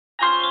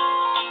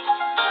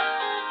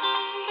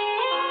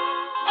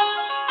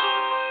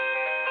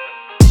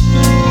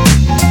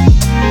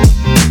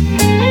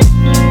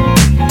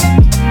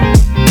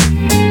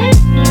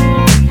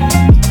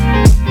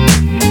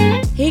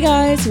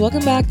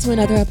Welcome back to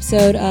another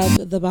episode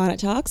of The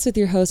Bonnet Talks with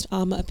your host,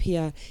 Amma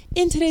Apia.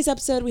 In today's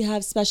episode, we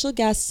have special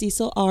guest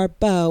Sissel R.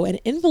 Bo, an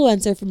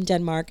influencer from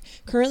Denmark,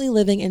 currently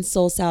living in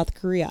Seoul, South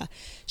Korea.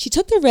 She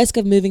took the risk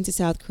of moving to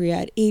South Korea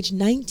at age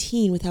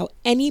 19 without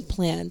any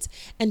plans,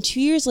 and 2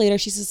 years later,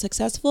 she's a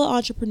successful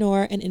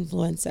entrepreneur and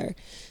influencer.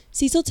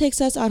 Sissel takes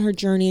us on her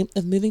journey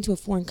of moving to a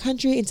foreign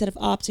country instead of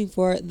opting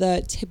for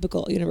the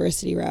typical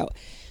university route.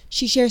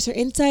 She shares her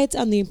insights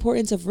on the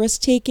importance of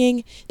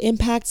risk-taking, the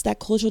impacts that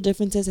cultural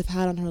differences have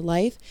had on her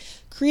life,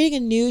 creating a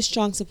new,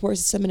 strong support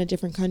system in a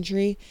different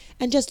country,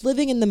 and just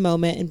living in the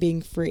moment and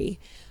being free.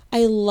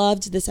 I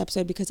loved this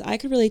episode because I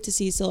could relate to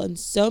Sissel in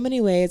so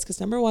many ways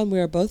because number one, we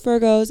are both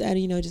Virgos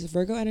and just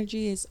Virgo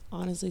energy is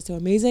honestly so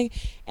amazing.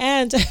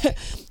 And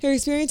her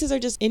experiences are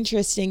just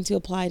interesting to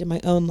apply to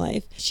my own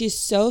life. She's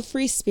so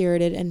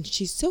free-spirited and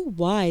she's so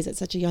wise at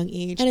such a young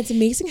age. And it's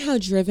amazing how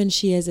driven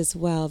she is as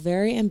well.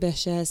 Very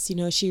ambitious.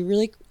 She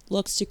really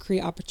looks to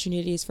create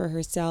opportunities for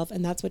herself,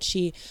 and that's what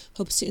she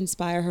hopes to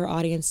inspire her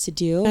audience to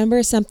do. I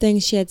remember something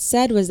she had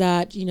said was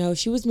that,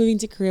 she was moving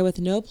to Korea with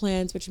no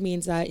plans, which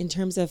means that in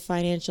terms of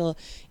financial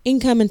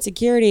income and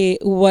security,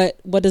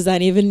 what does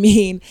that even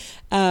mean?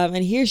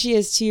 And here she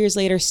is 2 years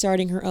later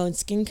starting her own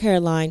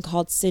skincare line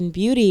called Sin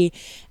Beauty,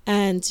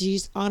 and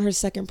she's on her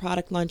second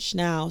product launch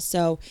now.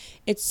 So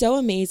it's so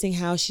amazing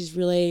how she's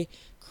really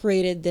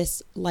created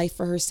this life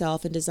for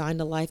herself and designed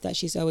a life that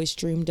she's always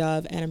dreamed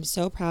of. And I'm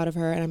so proud of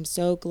her. And I'm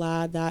so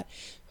glad that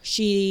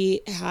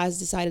she has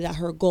decided that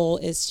her goal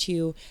is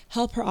to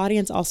help her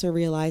audience also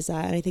realize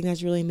that. And I think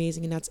that's really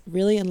amazing. And that's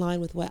really in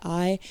line with what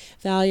I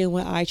value and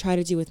what I try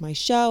to do with my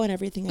show and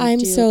everything I do.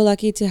 I'm so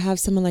lucky to have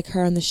someone like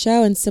her on the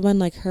show and someone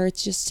like her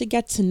just to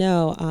get to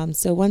know.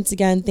 So once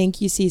again, thank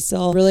you,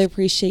 Sissel. Really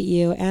appreciate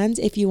you. And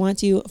if you want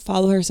to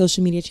follow her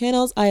social media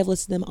channels, I have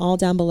listed them all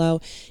down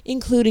below,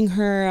 including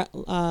her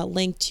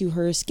link to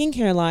her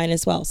skincare line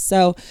as well.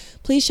 So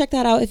please check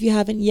that out if you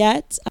haven't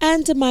yet.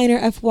 And a minor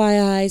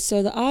FYI,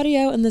 so the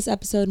audio in this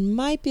episode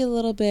might be a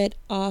little bit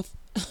off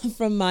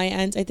from my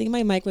end. I think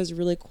my mic was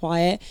really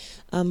quiet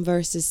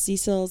versus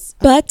Sissel's,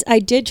 but I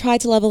did try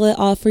to level it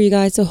off for you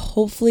guys, so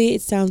hopefully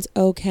it sounds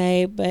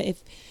okay. But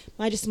if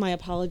my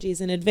apologies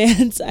in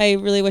advance. I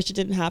really wish it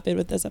didn't happen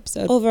with this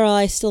episode. Overall,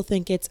 I still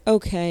think it's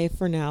okay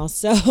for now.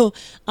 So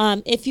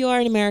if you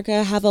are in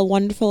America, have a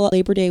wonderful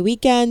Labor Day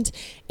weekend.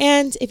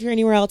 And if you're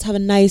anywhere else, have a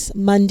nice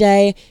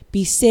Monday.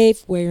 Be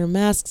safe. Wear your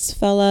masks,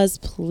 fellas,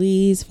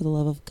 please, for the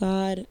love of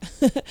God.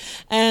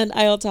 And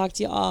I will talk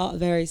to you all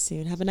very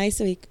soon. Have a nice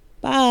week.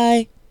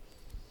 Bye.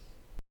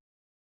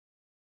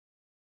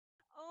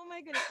 Oh my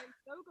goodness, I'm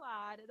so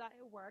glad that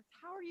it worked.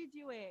 How are you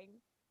doing?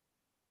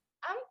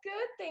 I'm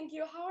good, thank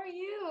you. How are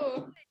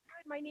you?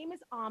 My name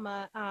is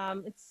Amma.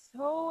 It's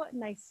so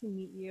nice to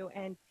meet you,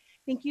 and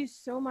thank you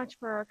so much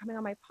for coming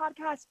on my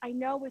podcast. I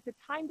know with the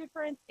time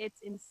difference, it's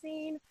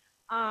insane,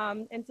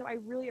 and so I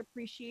really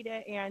appreciate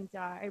it, and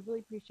I really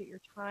appreciate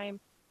your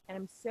time. And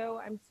I'm so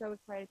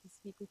excited to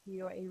speak with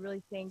you. I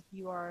really think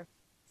you are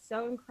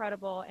so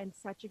incredible and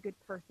such a good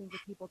person for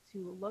people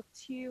to look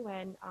to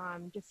and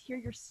just hear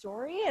your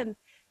story. And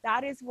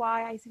that is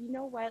why I said, you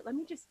know what, let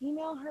me just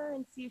email her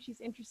and see if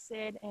she's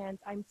interested. And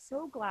I'm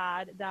so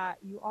glad that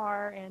you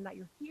are and that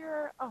you're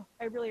here. Oh,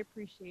 I really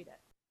appreciate it.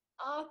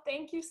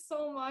 Thank you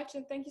so much,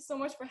 and thank you so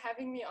much for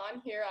having me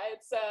on here.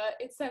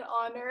 It's an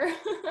honor.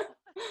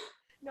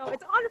 No,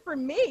 it's an honor for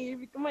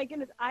me. Oh my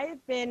goodness, I have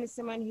been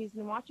someone who's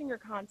been watching your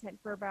content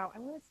for about, I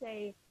want to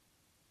say,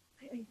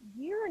 a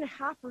year and a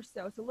half or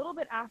so. It's a little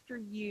bit after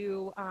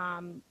you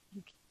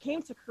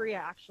came to Korea,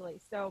 actually.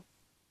 So,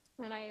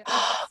 and I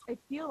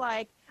feel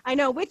like I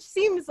know, which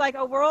seems like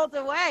a world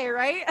away,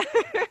 right?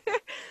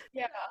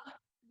 Yeah.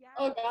 Yeah.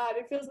 Oh God,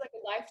 it feels like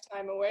a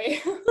lifetime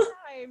away.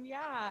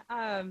 Yeah.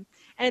 And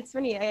it's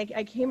funny.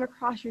 I came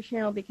across your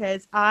channel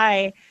because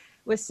I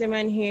was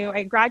someone who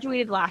I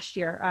graduated last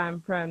year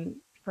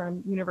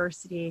from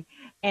university,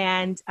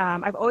 and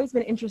I've always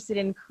been interested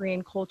in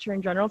Korean culture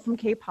in general from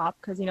K-pop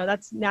because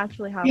that's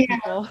naturally how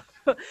people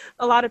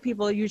a lot of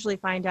people usually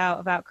find out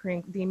about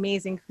the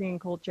amazing Korean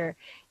culture.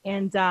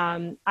 And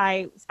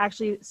I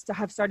actually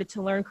have started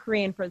to learn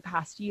Korean for the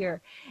past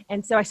year,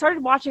 and so I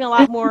started watching a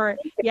lot more.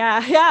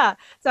 Yeah.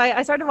 So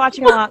I started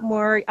watching a lot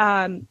more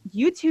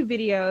YouTube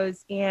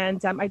videos,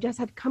 and I just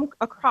had come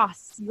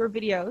across your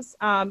videos,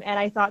 and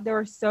I thought they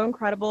were so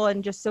incredible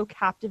and just so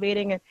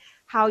captivating, and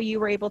how you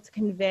were able to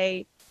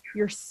convey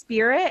your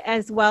spirit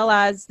as well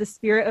as the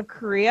spirit of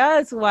Korea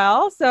as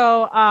well.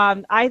 So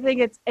I think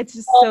it's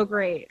just so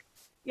great.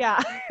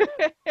 Yeah.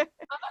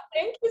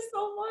 Thank you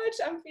so much.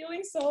 I'm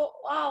feeling so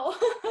wow.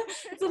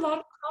 It's a lot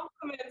of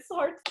compliments.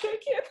 Hard to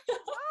take it.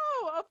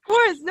 Oh, of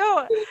course.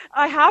 No,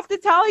 I have to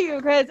tell you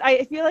because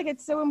I feel like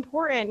it's so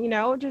important,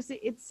 just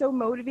it's so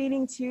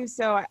motivating too.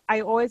 So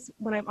I always,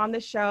 when I'm on the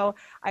show,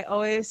 I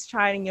always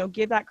try and,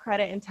 give that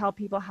credit and tell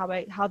people how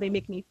they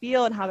make me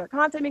feel and how their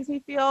content makes me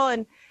feel.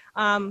 And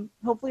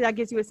hopefully that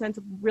gives you a sense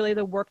of really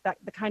the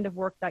kind of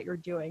work that you're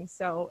doing.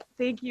 So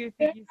thank you.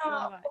 Thank you so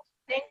much.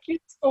 Thank you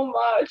so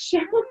much.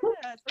 Yes,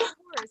 of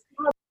course.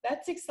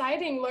 That's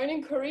exciting,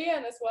 learning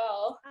Korean as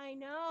well. I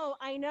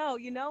know.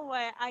 You know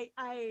what?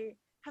 I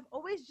have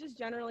always just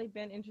generally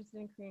been interested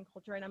in Korean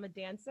culture, and I'm a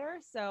dancer,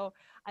 so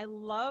I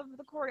love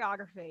the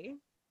choreography.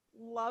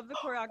 Love the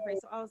choreography.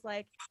 So I was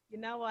like, you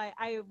know what?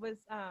 I've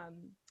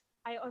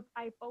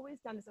always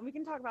done this, and we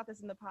can talk about this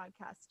in the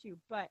podcast too.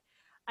 But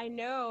I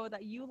know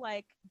that you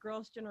like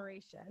Girls'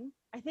 Generation.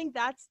 I think is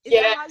that how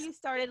Yes, you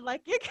started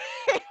liking?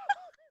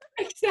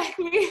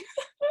 exactly.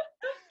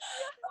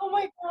 Oh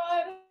my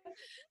God.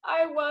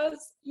 I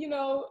was,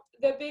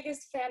 the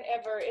biggest fan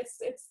ever.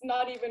 It's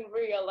not even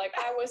real. Like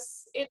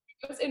it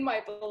was in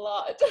my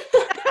blood.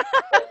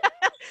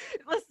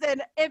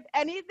 Listen, if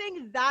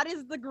anything, that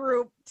is the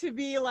group to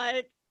be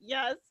like,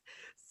 yes.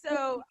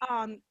 So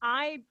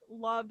I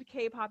loved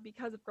K-pop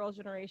because of Girls'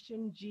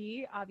 Generation.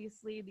 G,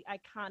 obviously the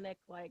iconic,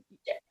 like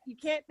Yeah, you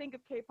can't think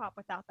of K-pop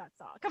without that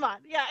song. Come on.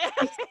 Yeah.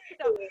 You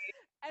know, exactly.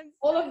 and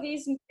All so of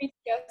these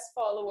BTS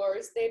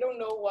followers, they don't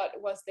know what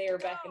was there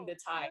back in no, the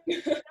time.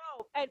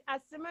 no. And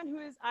as someone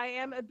I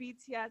am a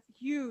BTS,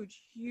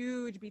 huge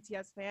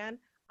BTS fan,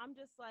 I'm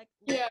just like,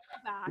 let's Yeah,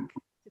 go back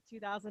to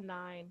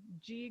 2009,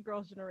 G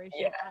Girls' yeah,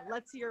 Generation.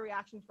 Let's see your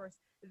reactions first.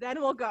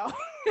 Then we'll go.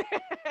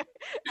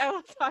 And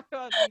we'll talk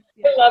about I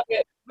BTS. love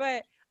it.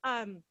 But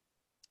um,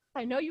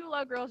 I know you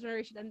love Girls'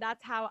 Generation, and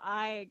that's how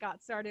I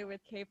got started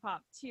with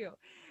K-pop too.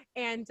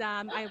 And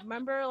I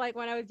remember like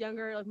when I was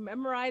younger, like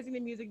memorizing the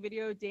music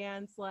video,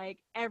 dance, like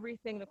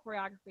everything, the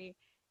choreography.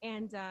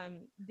 And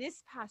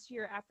this past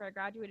year, after I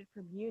graduated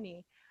from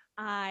uni,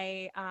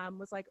 I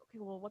was like, okay,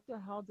 well, what the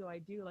hell do I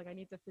do? Like, I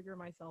need to figure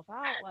myself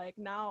out. Like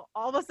now,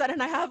 all of a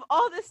sudden, I have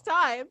all this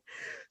time.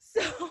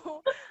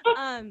 So,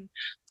 um,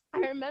 I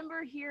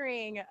remember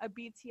hearing a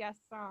BTS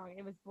song.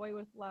 It was "Boy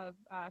with Love"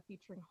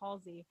 featuring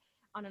Halsey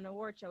on an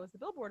award show. It was the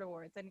Billboard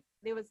Awards, and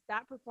it was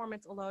that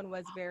performance alone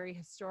was very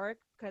historic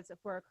because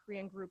for a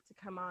Korean group to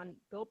come on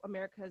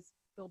America's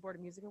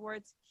Billboard Music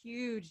Awards,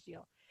 huge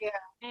deal. Yeah,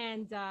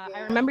 And I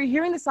yeah. remember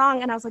hearing the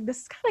song, and I was like,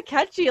 "This is kind of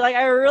catchy. Like,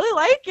 I really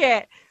like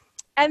it."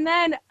 And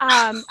then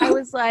I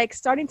was like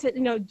starting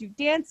to, do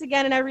dance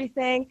again and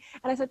everything.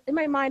 And I said in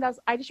my mind,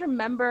 I just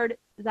remembered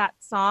that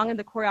song and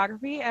the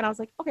choreography, and I was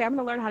like, okay, I'm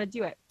gonna learn how to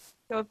do it.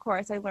 So of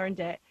course I learned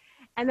it.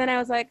 And then I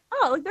was like,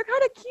 oh, like they're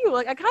kind of cute.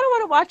 Like I kind of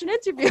want to watch an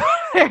interview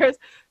of theirs.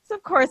 So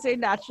of course I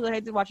naturally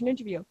had to watch an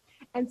interview.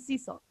 And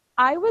Cecil,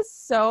 I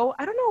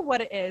don't know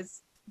what it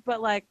is,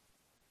 but like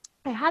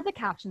I had the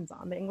captions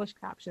on, the English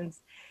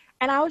captions,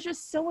 and I was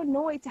just so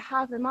annoyed to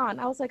have them on.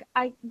 I was like,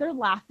 they're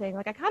laughing.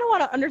 Like, I kind of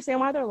want to understand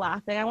why they're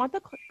laughing. I want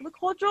the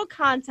cultural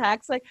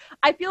context. Like,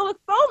 I feel like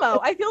FOMO.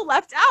 I feel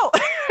left out.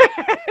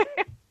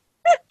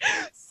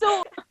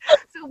 so,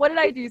 so what did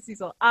I do,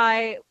 Cecil?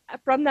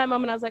 From that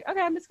moment, I was like,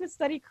 okay, I'm just going to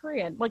study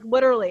Korean. Like,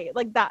 literally,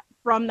 like that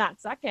from that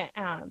second.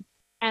 And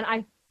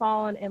I've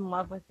fallen in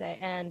love with it.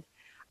 And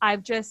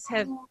I've just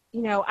have,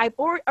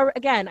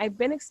 I've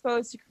been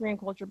exposed to Korean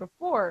culture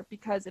before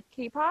because of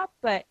K-pop,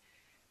 but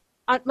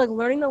like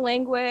learning the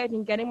language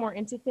and getting more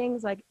into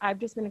things, like I've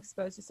just been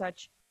exposed to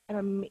such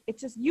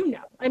it's just,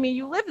 I mean,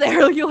 you live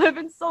there, you live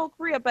in Seoul,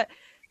 Korea, but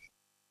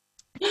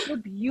it's so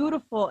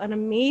beautiful and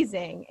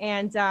amazing.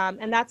 And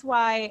that's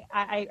why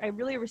I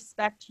really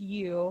respect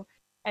you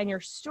and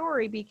your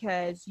story,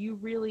 because you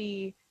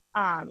really,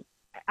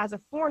 as a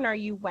foreigner,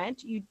 you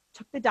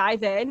took the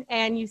dive in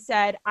and you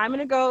said, I'm going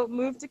to go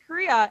move to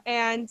Korea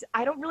and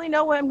I don't really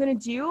know what I'm going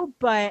to do,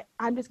 but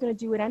I'm just going to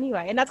do it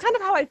anyway. And that's kind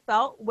of how I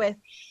felt with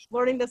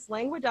learning this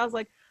language. I was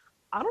like,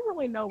 I don't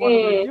really know what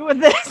I'm going to do with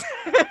this.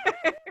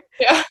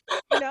 Yeah.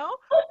 you know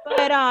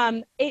but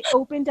it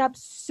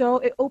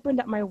opened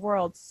up my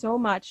world so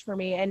much for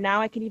me, and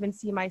now I can even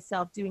see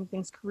myself doing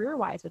things career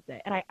wise with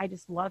it, and I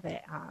just love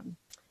it.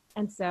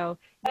 And so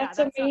That's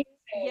amazing.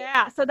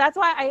 so that's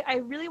why I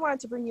really wanted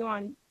to bring you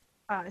on,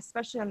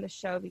 especially on this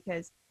show,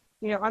 because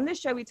on this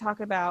show we talk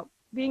about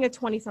being a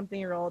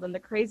 20-something-year-old and the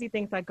crazy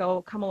things that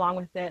come along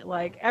with it,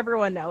 like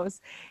everyone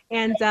knows.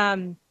 And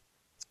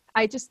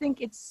I just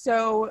think it's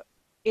so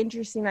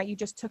interesting that you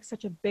just took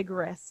such a big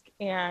risk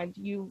and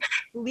you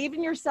believe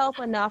in yourself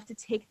enough to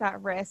take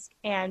that risk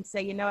and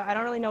say, I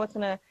don't really know what's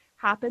going to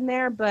happen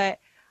there, but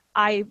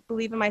I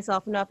believe in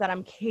myself enough that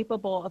I'm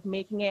capable of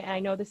making it. And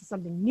I know this is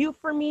something new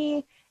for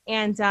me.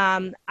 And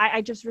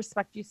I just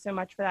respect you so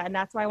much for that. And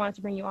that's why I wanted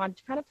to bring you on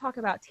to kind of talk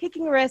about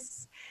taking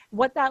risks,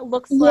 what that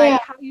looks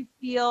like, how you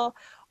feel,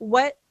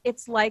 what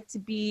it's like to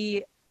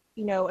be,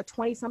 a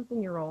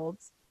 20-something-year-old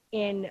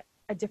in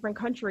a different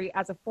country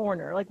as a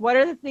foreigner. Like, what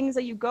are the things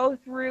that you go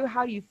through?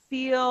 How do you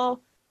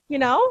feel?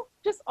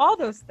 Just all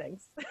those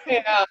things.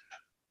 Yeah.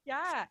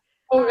 Yeah.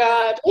 Oh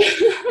God.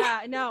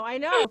 Yeah, no, I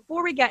know.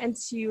 Before we get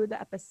into the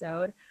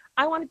episode,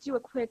 I want to do a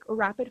quick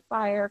rapid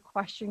fire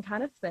question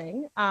kind of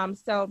thing.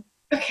 So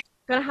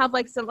gonna have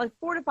like some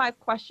 4 to 5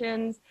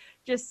 questions.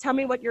 Just tell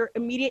me what your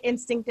immediate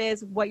instinct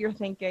is, what you're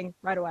thinking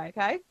right away.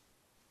 Okay.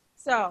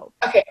 So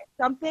Okay.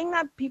 something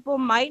that people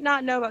might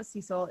not know about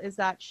Cecil is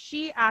that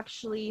she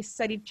actually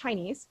studied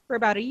Chinese for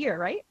about a year,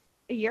 right?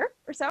 a year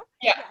or so?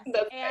 Yeah, Yes.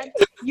 that's And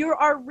right. you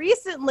are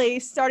recently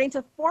starting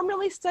to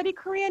formally study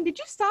Korean. Did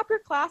you stop your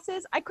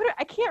classes? I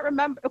can't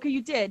remember. Okay,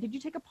 you did. Did you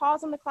take a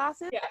pause on the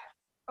classes? Yeah.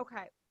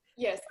 Okay.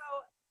 Yes.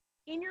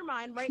 So in your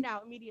mind right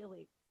now,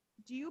 immediately,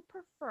 do you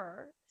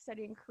prefer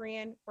studying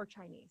Korean or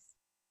Chinese?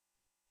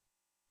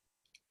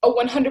 Oh,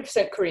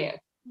 100% Korean.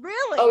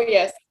 Really? Oh,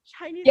 yes.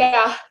 Chinese?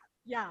 Yeah.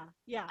 Yeah.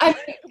 Yeah. I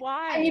mean,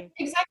 Why?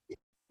 exactly.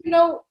 You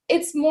know,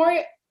 it's more,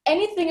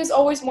 anything is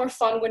always more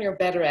fun when you're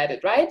better at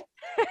it, right?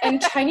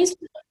 And Chinese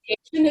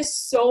pronunciation is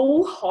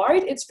so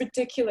hard, it's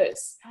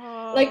ridiculous.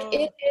 Like Oh,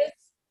 it is.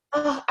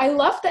 I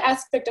love the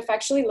aspect of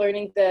actually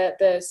learning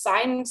the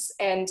signs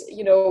and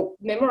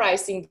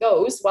memorizing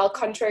those. While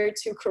contrary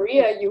to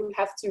Korea, you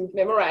have to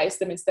memorize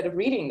them instead of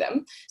reading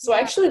them. So I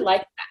yeah. actually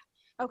like,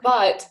 Okay.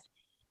 but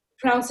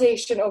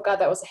pronunciation. Oh God,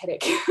 that was a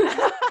headache.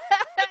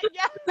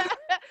 Yeah.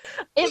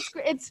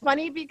 It's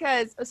funny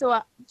because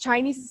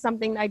Chinese is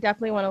something I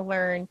definitely want to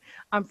learn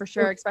for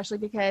sure, especially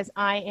because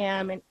I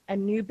am a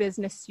new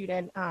business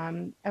student.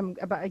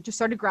 I just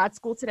started grad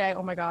school today.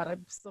 Oh my God,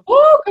 I'm so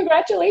Oh,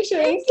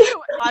 congratulations. Thank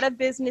you. A lot of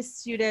business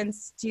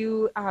students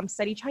do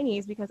study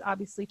Chinese because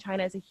obviously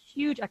China is a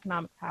huge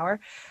economic power.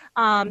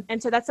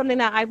 And so that's something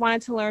that I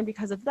wanted to learn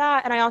because of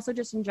that. And I also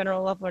just in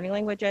general love learning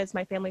languages.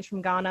 My family's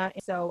from Ghana.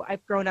 So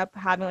I've grown up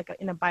having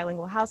in a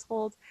bilingual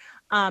household.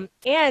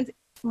 And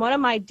one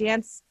of my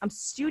dance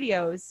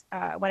studios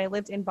when I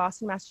lived in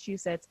Boston,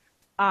 Massachusetts,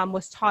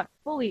 was taught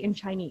fully in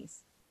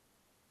Chinese.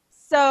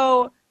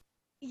 So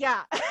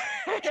yeah.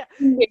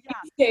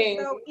 Amazing.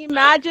 So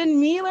imagine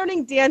me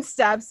learning dance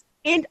steps,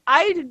 and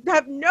I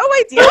have no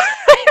idea,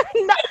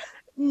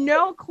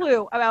 no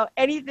clue about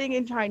anything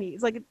in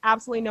Chinese, like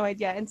absolutely no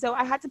idea. And so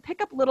I had to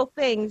pick up little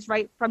things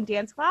right from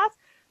dance class.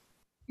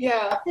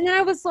 Yeah. And then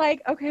I was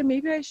like, okay,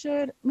 maybe I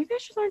should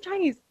learn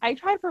Chinese. I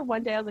tried for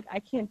one day. I was like, I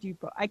can't do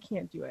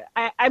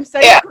it. I'm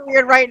studying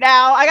Korean right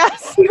now. I gotta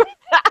see what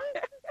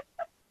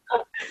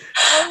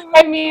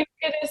I mean,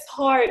 it is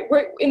hard.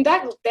 We're in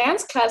that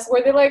dance class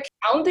where they're like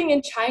counting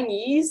in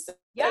Chinese,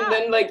 and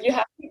then like you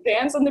have to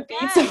dance on the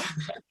beats.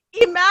 Yes.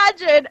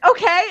 Imagine,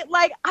 okay,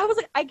 like I was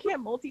like, I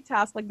can't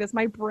multitask like this.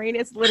 My brain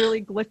is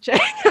literally glitching.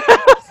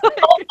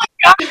 Oh my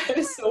God, that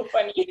is so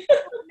funny.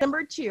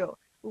 Number 2,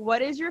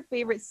 what is your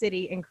favorite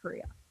city in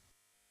Korea?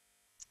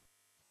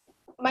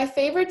 My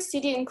favorite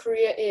city in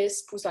Korea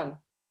is Busan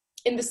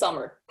in the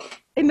summer.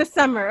 In the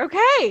summer,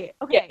 okay.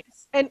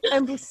 Yes. And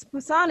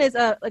Busan is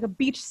a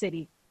beach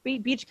city,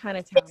 beach kind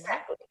of town.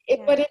 Exactly.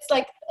 Yeah. But it's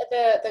like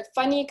the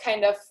funny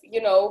kind of,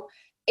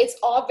 it's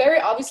all very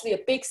obviously a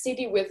big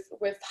city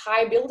with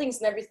high buildings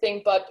and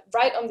everything, but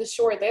right on the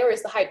shore there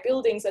is the high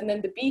buildings and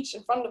then the beach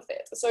in front of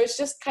it. So it's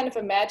just kind of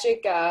a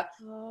magic, I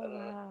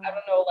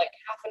don't know, like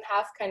half and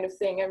half kind of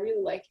thing. I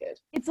really like it.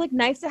 It's like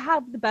nice to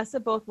have the best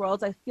of both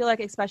worlds. I feel like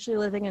especially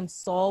living in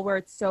Seoul where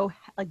it's so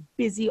like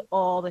busy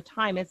all the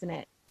time, isn't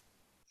it?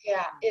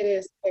 Yeah, it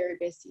is very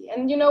busy.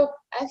 And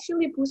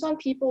actually Busan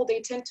people,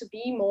 they tend to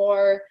be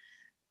more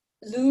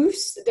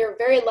loose. They're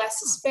very less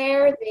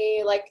spare.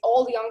 They like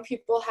all the young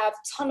people have a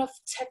ton of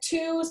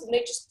tattoos and they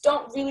just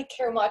don't really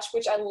care much,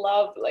 which I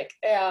love. Like,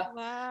 yeah.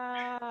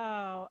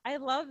 Wow. I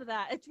love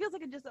that. It feels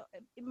like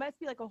it must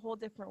be like a whole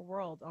different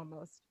world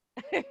almost.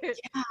 Yeah,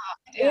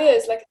 it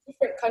is like a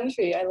different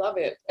country. I love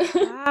it.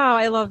 Wow,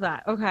 I love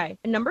that. Okay.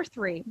 And number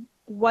 3,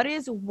 what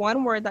is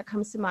one word that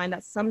comes to mind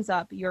that sums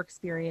up your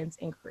experience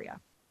in Korea?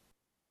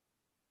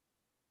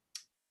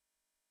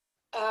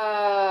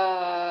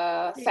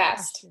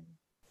 Fast.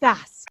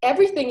 Fast.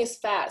 Everything is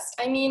fast.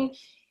 I mean,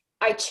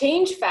 I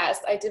change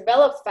fast, I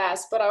develop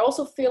fast, but I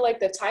also feel like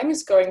the time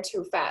is going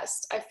too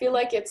fast. I feel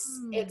like it's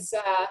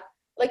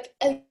like,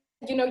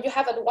 you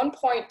have at one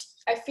point,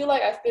 I feel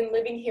like I've been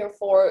living here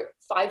for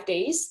 5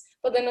 days,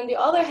 but then on the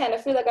other hand, I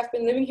feel like I've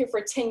been living here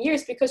for 10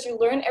 years because you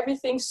learn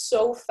everything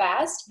so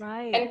fast.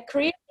 Right. And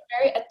Korea is a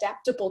very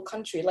adaptable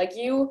country. Like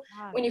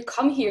when you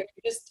come here,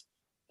 you just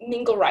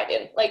mingle right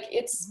in. Like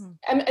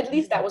I mean, at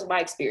least that was my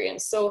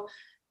experience. So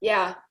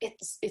yeah,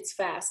 it's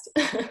fast.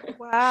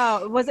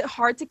 Wow. Was it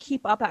hard to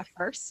keep up at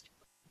first?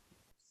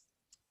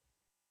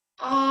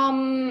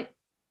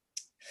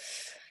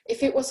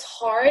 If it was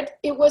hard,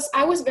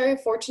 I was very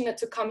fortunate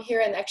to come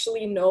here and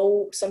actually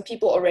know some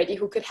people already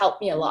who could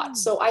help me a lot.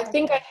 So I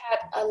think I had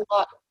a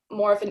lot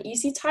more of an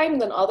easy time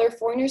than other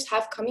foreigners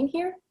have coming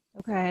here.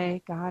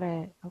 Okay, got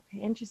it. Okay,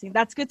 interesting.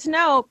 That's good to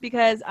know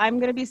because I'm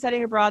going to be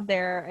studying abroad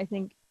there, I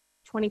think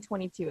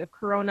 2022 if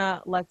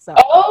Corona lets up.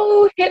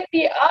 Oh, hit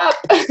me up.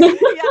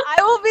 Yeah,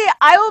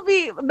 I will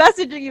be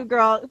messaging you,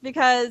 girl,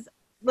 because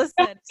listen,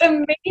 that's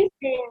amazing.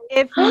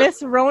 If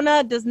Miss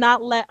Rona does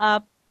not let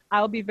up,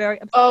 I will be very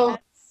upset. Oh,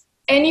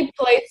 any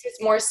place is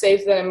more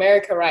safe than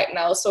America right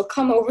now, so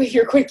come over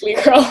here quickly,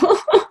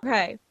 girl.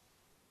 Okay,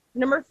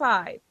 number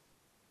 5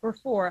 or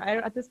 4.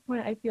 At this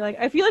point, I feel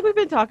like we've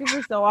been talking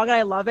for so long, and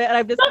I love it, and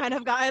I've just kind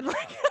of gotten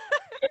like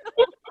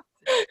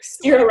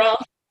steer around.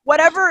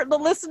 Whatever the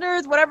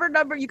listeners, whatever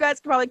number, you guys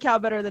can probably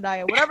count better than I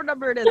am. Whatever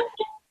number it is,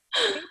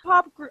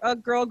 K-pop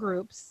girl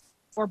groups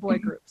or boy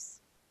groups.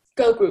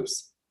 Girl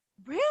groups.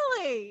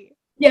 Really?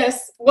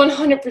 Yes,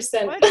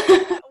 100%.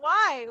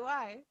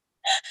 Why?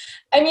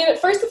 I mean,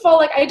 first of all,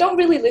 like I don't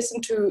really listen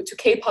to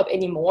K-pop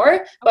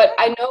anymore, but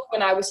I know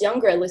when I was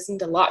younger, I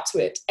listened a lot to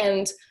it.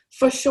 And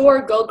for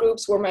sure, girl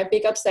groups were my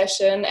big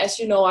obsession. As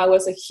you know, I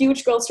was a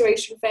huge Girls'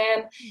 Generation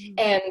fan,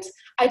 and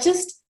I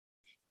just,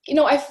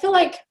 I feel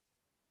like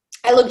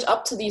I looked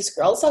up to these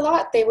girls a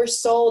lot. They were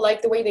so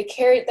like the way they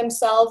carried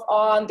themselves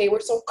on, they were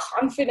so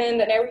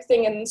confident and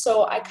everything. And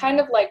so I kind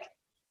of like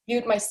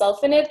viewed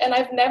myself in it. And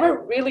I've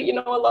never really,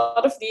 a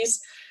lot of these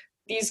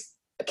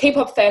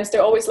K-pop fans,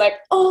 they're always like,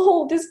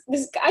 oh,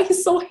 this guy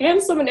is so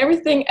handsome and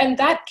everything. And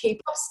that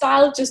K-pop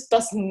style just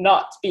does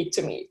not speak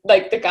to me.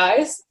 Like the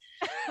guys,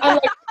 I'm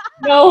like,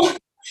 no.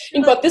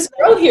 But this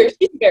girl here,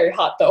 she's very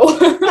hot though.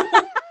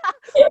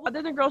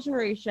 Other than Girls'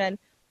 Generation,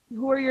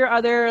 who are your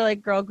other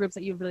like girl groups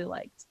that you really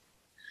liked?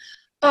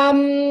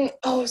 Oh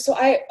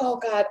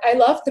God, I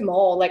loved them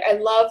all. Like I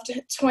loved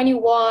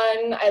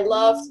 21, I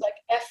loved like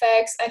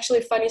FX.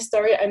 Actually, funny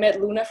story, I met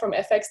Luna from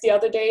FX the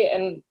other day,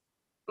 and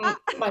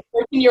my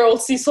 14-year-old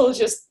Sissel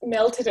just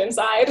melted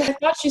inside. I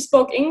thought she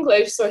spoke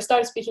English, so I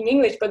started speaking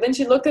English, but then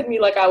she looked at me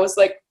like I was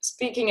like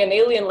speaking an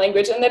alien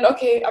language, and then,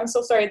 okay, I'm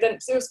so sorry. Then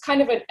there was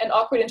kind of an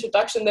awkward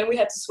introduction, then we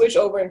had to switch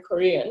over in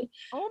Korean.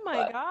 Oh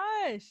my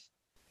gosh.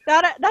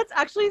 That's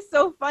actually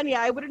so funny.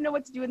 I wouldn't know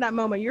what to do in that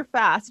moment. You're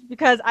fast,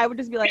 because I would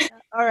just be like,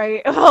 all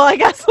right, well, I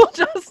guess we'll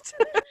just.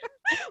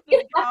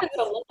 It happens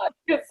a lot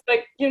because,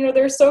 like,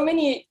 there's so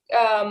many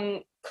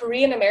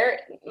Korean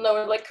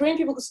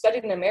people who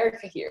studied in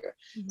America here.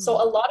 So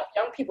a lot of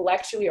young people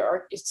actually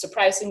are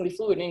surprisingly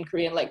fluent in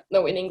Korean,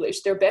 in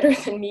English. They're better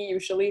than me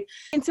usually.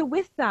 And so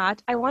with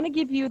that, I want to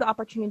give you the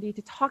opportunity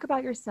to talk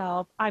about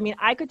yourself. I mean,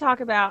 I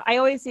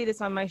always say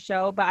this on my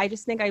show, but I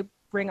just think I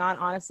bring on,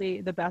 honestly,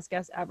 the best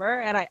guests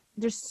ever. And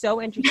they're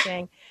so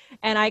interesting.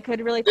 And I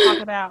could really talk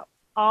about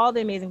all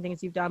the amazing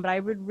things you've done, but I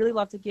would really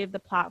love to give the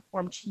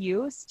platform to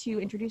you to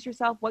introduce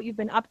yourself, what you've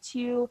been up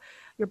to,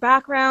 your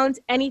background,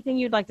 anything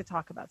you'd like to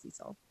talk about,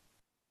 Sissel.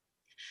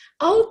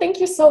 Oh,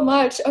 thank you so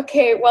much.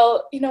 Okay,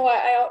 well,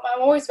 I'm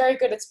always very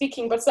good at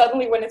speaking, but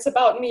suddenly when it's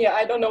about me,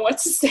 I don't know what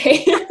to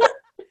say.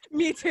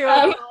 Me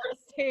too.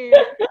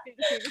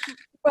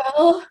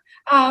 Well,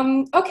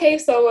 okay,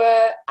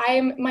 so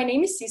my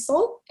name is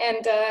Sissel,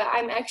 and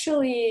I'm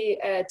actually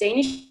a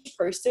Danish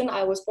person.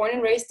 I was born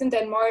and raised in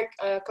Denmark,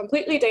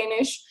 completely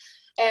Danish,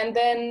 and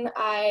then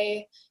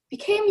I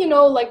became,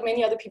 like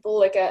many other people,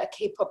 like a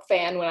K-pop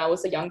fan when I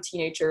was a young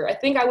teenager. I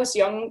think I was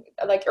young,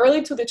 like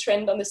early to the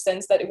trend, on the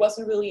sense that it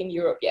wasn't really in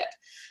Europe yet.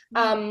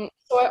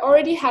 So I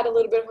already had a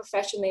little bit of a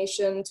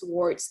fascination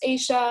towards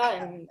Asia,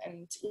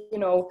 and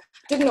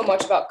didn't know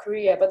much about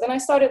Korea, but then I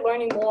started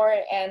learning more,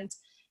 and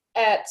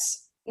at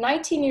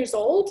 19 years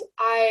old,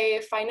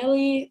 I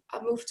finally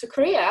moved to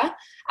Korea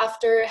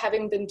after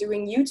having been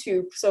doing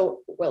YouTube. So,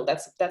 well,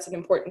 that's an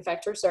important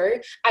factor.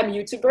 Sorry, I'm a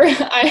YouTuber.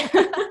 I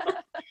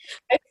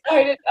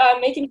started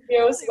making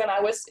videos when I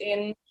was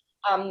in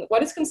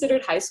what is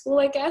considered high school,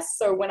 I guess.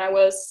 So when I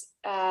was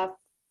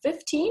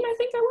 15, I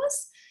think I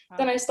was. Wow.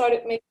 Then I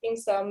started making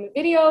some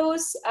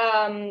videos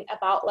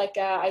about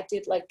I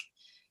did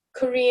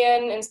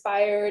Korean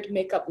inspired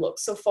makeup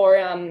looks. So for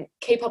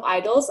K-pop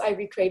idols, I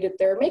recreated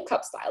their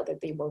makeup style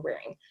that they were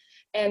wearing.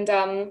 And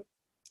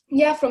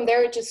from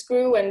there it just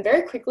grew, and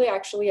very quickly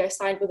actually I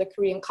signed with a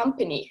Korean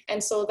company.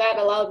 And so that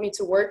allowed me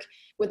to work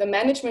with a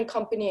management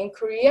company in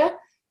Korea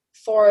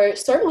for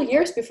several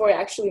years before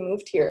I actually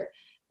moved here.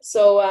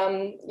 So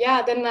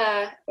then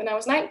when I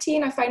was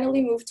 19, I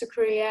finally moved to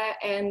Korea,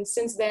 and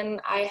since then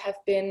I have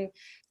been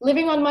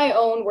living on my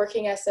own,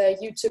 working as a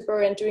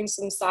YouTuber and doing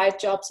some side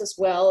jobs as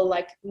well,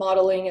 like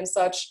modeling and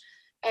such.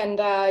 And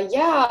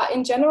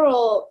in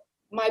general,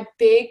 my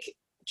big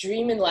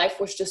dream in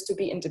life was just to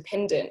be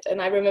independent.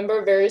 And I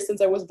remember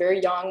since I was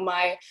very young,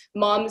 my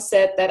mom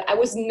said that I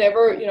was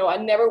never, I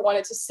never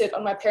wanted to sit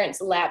on my parents'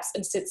 laps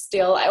and sit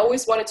still. I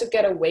always wanted to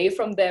get away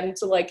from them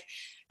to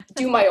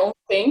do my own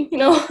thing,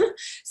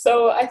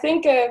 So I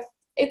think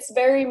it's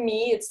very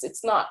me.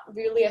 It's not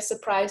really a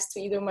surprise to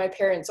either my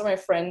parents or my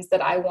friends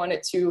that I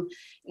wanted to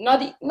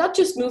not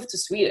just move to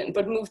Sweden,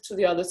 but move to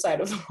the other side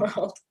of the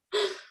world.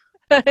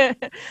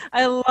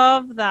 I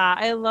love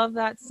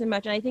that so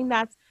much. And I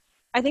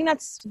think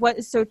that's what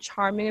is so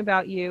charming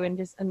about you, and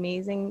just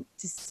amazing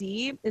to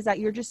see, is that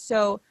you're just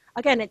so,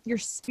 again, your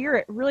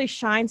spirit really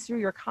shines through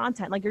your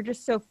content. Like, you're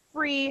just so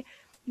free.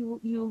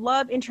 You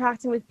love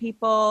interacting with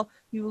people.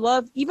 You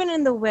love, even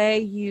in the way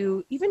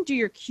you even do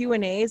your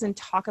Q&As and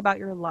talk about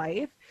your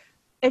life.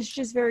 It's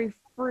just very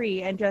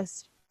free, and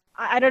just,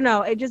 I don't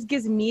know, it just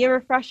gives me a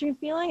refreshing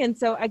feeling. And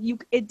so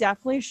it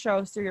definitely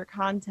shows through your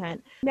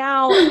content.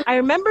 Now, I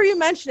remember you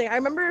mentioning,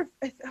 a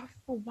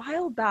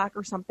while back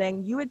or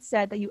something, you had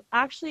said that you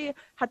actually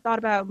had thought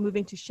about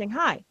moving to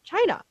Shanghai,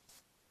 China.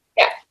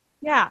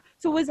 Yeah.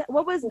 So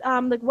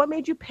what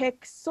made you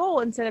pick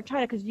Seoul instead of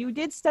China? Because you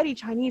did study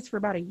Chinese for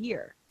about a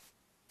year.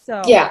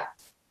 So yeah.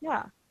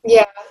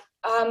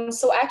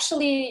 So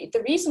actually,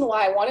 the reason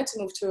why I wanted to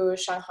move to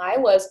Shanghai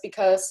was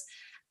because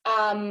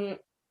I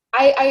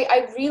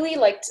really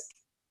liked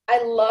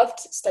I loved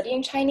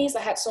studying Chinese.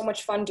 I had so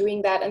much fun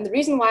doing that. And the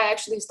reason why I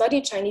actually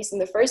studied Chinese in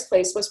the first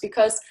place was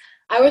because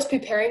I was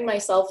preparing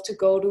myself to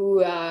go to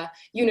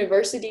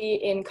university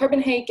in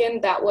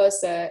Copenhagen that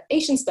was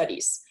Asian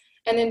studies.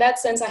 And in that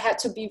sense, I had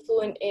to be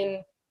fluent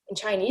in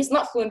Chinese,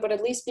 not fluent, but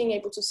at least being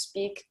able to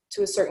speak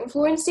to a certain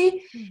fluency.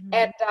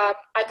 And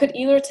I could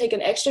either take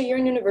an extra year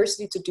in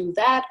university to do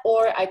that,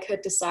 or I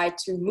could decide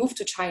to move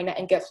to China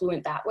and get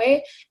fluent that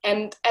way.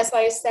 And as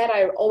I said,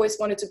 I always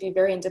wanted to be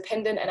very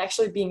independent and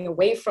actually being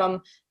away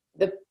from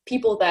the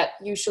people that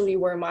usually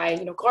were my,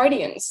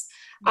 guardians.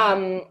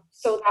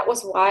 So that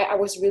was why I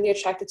was really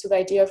attracted to the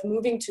idea of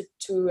moving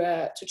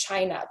to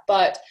China.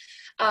 But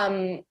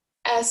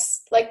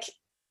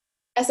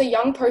as a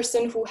young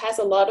person who has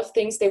a lot of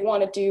things they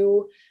want to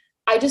do,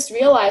 I just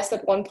realized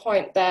at one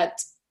point that,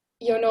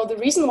 the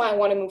reason why I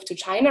want to move to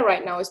China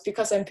right now is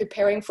because I'm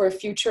preparing for a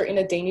future in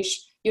a Danish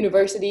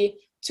university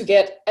to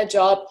get a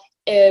job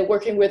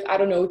working with, I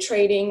don't know,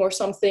 trading or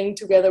something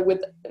together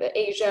with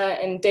Asia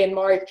and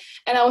Denmark.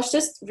 And I was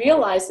just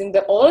realizing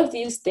that all of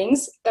these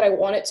things that I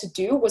wanted to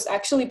do was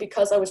actually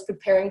because I was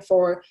preparing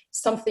for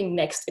something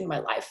next in my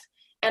life.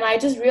 And I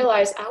just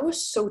realized I was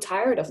so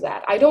tired of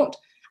that. I don't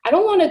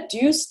want to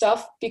do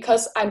stuff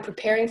because I'm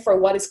preparing for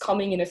what is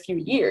coming in a few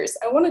years.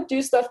 I want to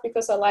do stuff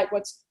because I like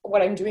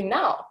what I'm doing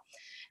now.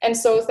 And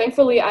so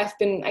thankfully I've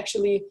been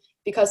actually,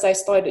 because I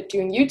started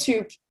doing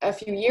YouTube a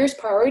few years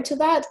prior to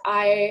that,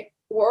 I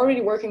were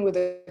already working with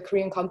a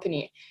Korean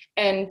company.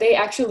 And they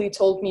actually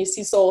told me,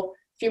 Sissel,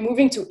 if you're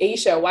moving to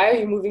Asia, why are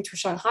you moving to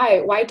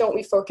Shanghai? Why don't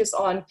we focus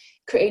on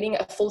creating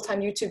a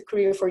full-time YouTube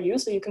career for you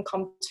so you can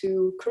come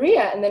to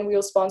Korea and then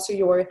we'll sponsor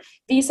your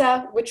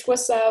visa, which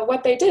was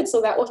what they did. So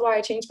that was why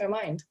I changed my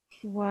mind.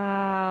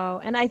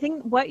 Wow. And I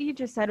think what you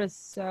just said was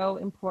so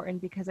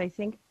important, because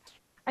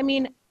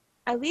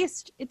at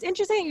least it's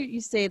interesting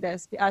you say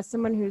this. As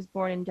someone who's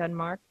born in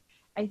Denmark,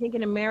 I think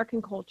in American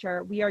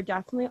culture, we are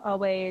definitely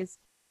always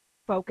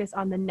focused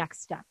on the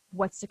next step,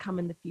 what's to come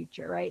in the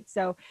future, right?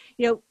 So,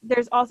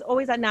 there's also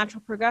always that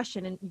natural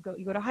progression, and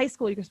you go to high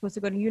school, you're supposed to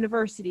go to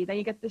university, then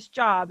you get this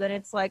job, then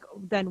it's like,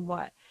 then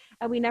what?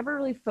 And we never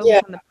really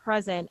focus on the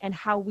present and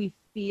how we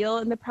feel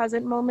in the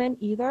present moment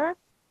either.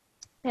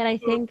 And I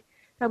think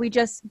that we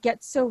just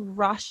get so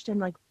rushed and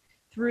like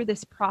through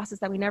this process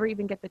that we never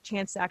even get the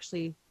chance to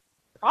actually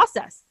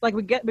process. Like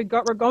we're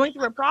going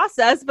through a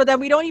process, but then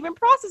we don't even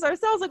process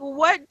ourselves. Like,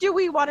 what do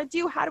we want to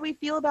do? How do we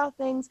feel about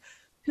things?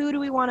 Who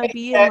do we want to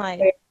be in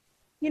life?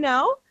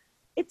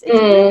 It's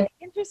really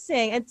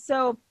interesting. And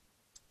so,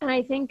 and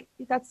I think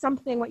that's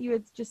something what you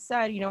had just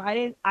said,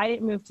 I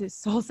didn't move to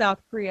Seoul, South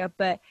Korea,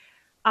 but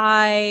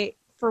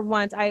for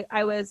once, I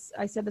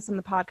said this on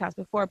the podcast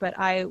before, but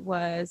I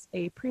was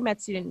a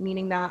pre-med student,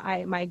 meaning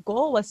that my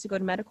goal was to go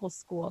to medical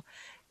school.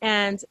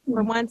 And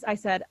for once I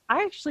said,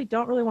 I actually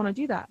don't really want to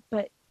do that,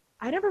 but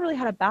I never really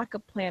had a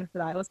backup plan for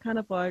that. I was kind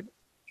of like,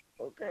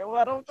 okay,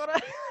 well,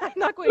 I'm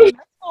not going to med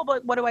school,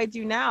 but what do I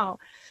do now?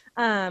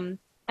 And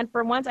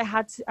for once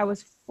I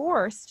was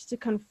forced to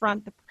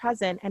confront the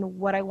present and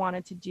what I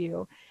wanted to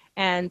do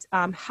and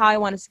how I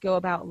wanted to go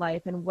about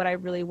life and what I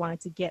really wanted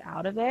to get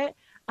out of it.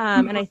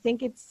 And I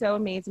think it's so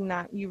amazing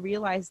that you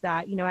realize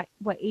that, at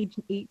what age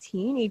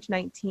 18, age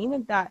 19,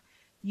 and that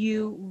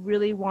you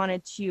really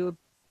wanted to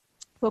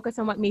focus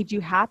on what made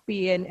you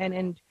happy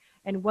and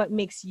what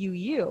makes you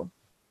you.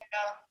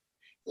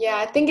 Yeah,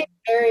 I think it's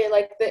very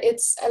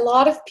it's a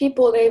lot of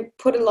people, they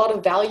put a lot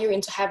of value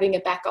into having a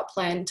backup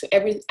plan to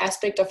every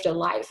aspect of their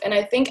life. And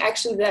I think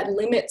actually that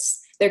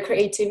limits their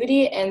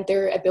creativity and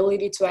their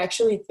ability to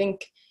actually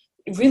think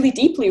really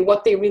deeply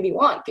what they really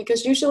want.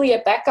 Because usually a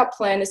backup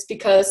plan is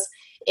because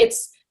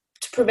it's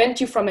to prevent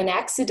you from an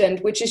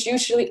accident, which is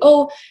usually,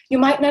 you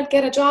might not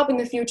get a job in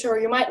the future, or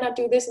you might not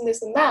do this and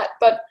this and that.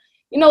 But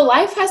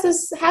life has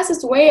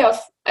its way of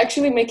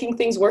actually making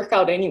things work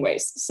out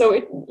anyways.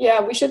 So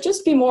we should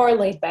just be more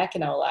laid back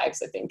in our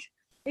lives, I think.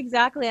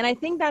 Exactly. And I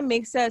think that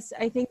makes us,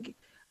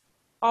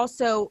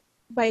 also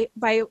by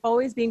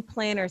always being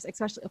planners,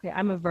 especially, okay,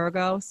 I'm a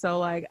Virgo, so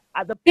like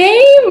the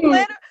same.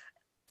 Planner,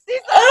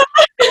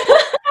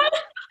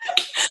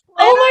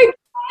 oh my gosh.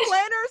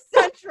 Planner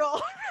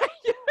central.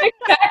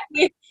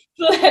 Exactly.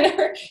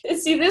 Planner.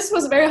 See, this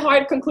was a very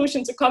hard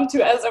conclusion to come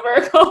to as a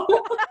Virgo.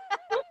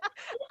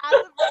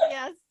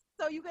 Yes.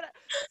 So you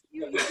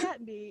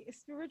get me.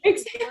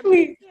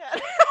 Exactly.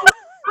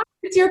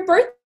 It's your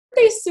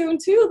birthday soon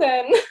too,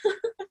 then.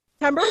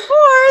 September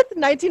 4th,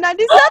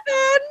 1997.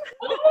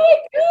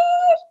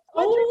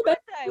 Oh my god.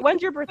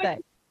 When's your birthday?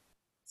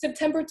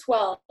 September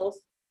 12th.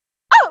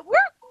 Oh,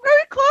 we're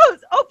very close.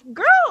 Oh,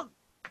 girl.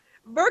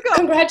 Virgo.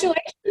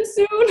 Congratulations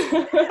soon.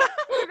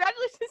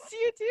 Congratulations to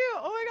you too.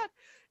 Oh my god.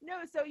 No,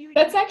 so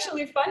That's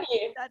actually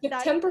funny.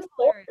 September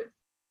 4th.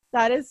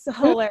 That is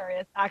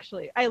hilarious,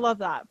 actually. I love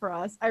that for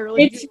us. I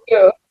really do.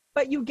 Too.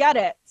 But you get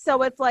it.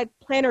 So it's like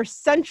Planner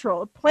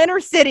Central,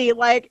 Planner City.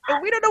 Like,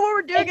 if we don't know what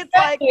we're doing,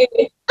 exactly.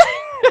 It's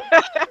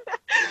like...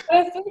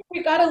 I think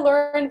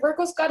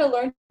Virgos gotta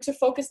learn to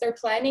focus their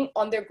planning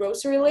on their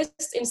grocery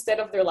list instead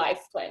of their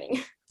life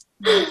planning.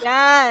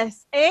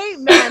 Yes.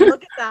 Amen.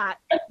 Look at that.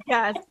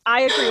 Yes,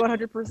 I agree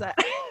 100%.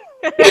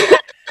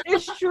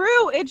 It's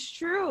true. It's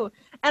true.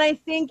 And I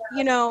think,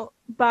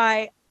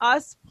 by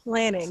us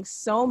planning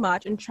so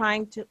much and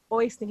trying to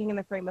always thinking in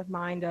the frame of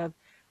mind of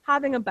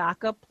having a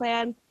backup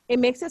plan, it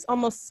makes us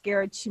almost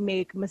scared to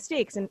make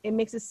mistakes, and it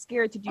makes us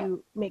scared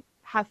to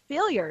have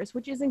failures,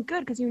 which isn't good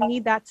because you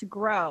need that to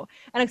grow.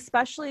 And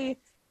especially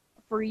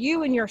for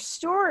you and your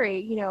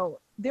story,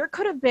 there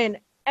could have been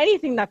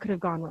anything that could have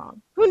gone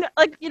wrong.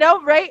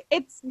 Right?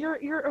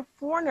 You're a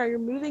foreigner, you're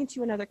moving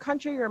to another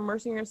country, you're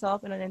immersing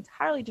yourself in an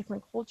entirely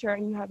different culture,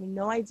 and you have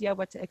no idea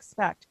what to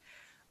expect.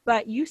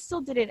 But you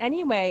still did it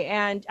anyway.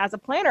 And as a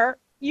planner,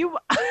 you,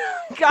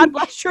 God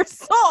bless your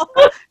soul.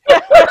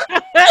 Because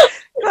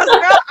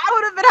girl, I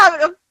would have been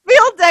having a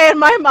field day in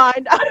my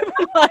mind. I would have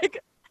been like,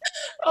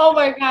 oh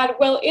my God.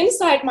 Well,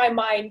 inside my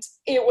mind,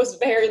 it was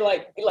very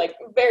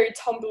very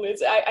tumbled.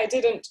 I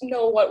didn't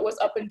know what was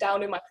up and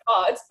down in my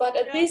thoughts, but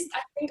at least I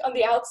think on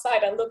the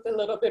outside, I looked a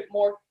little bit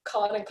more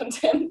calm and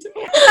content.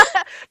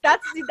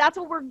 That's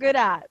what we're good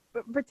at.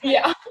 Pretend.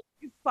 Yeah.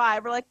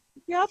 Fine. We're like,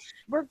 yep,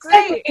 we're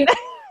great.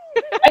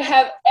 I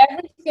have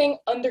everything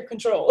under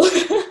control.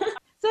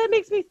 So it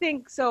makes me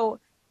think,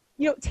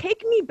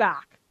 take me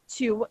back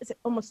to, what is it,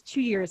 almost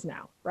 2 years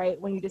now, right?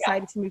 When you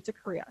decided to move to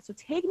Korea. So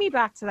take me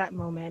back to that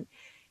moment.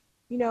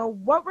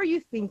 What were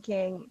you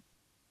thinking?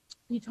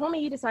 You told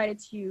me you decided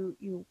to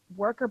you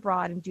work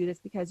abroad and do this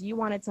because you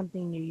wanted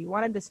something new. You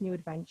wanted this new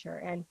adventure.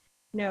 And,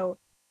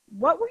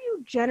 what were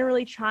you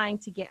generally trying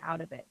to get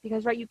out of it?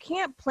 Because, right, you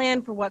can't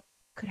plan for what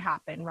could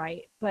happen,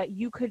 right? But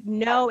you could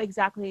know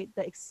exactly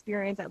the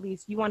experience, at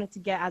least you wanted to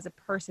get as a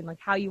person, like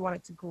how you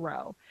wanted to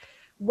grow.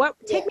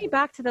 Take me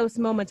back to those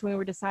moments when we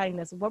were deciding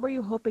this. What were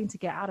you hoping to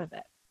get out of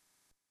it?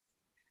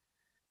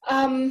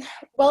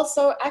 Well,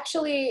 so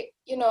actually,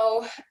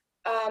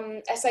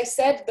 as I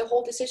said, the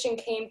whole decision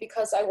came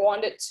because I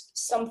wanted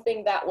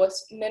something that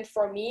was meant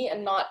for me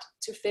and not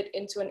to fit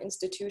into an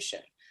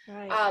institution.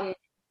 Right.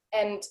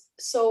 And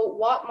so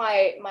what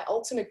my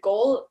ultimate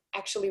goal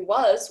actually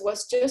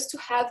was just to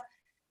have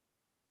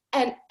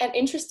an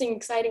interesting,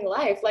 exciting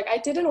life. Like, I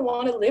didn't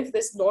want to live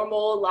this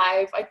normal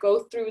life. I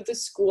go through the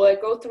school, I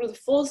go through the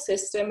full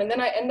system, and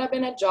then I end up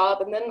in a job,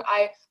 and then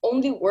I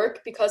only work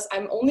because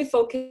I'm only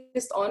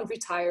focused on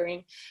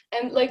retiring.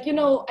 And I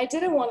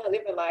didn't want to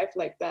live a life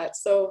like that.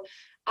 So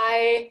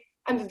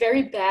I'm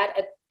very bad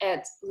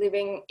at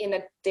living in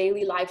a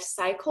daily life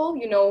cycle,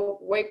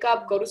 wake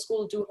up, go to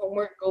school, do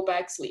homework, go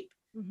back, sleep.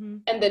 Mm-hmm.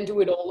 And then do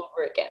it all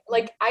over again.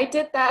 Like, I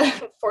did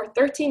that for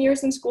 13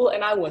 years in school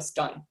and I was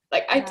done.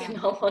 Like, I did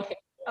not want it.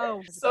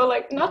 Oh. So,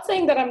 not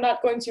saying that I'm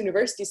not going to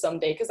university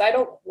someday, because I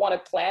don't want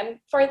to plan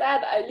for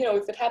that.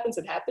 If it happens,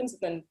 it happens.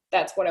 Then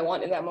that's what I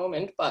want in that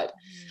moment. But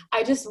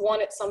I just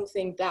wanted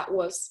something that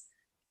was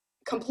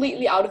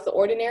completely out of the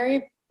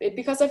ordinary,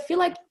 because I feel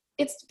like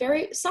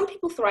some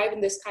people thrive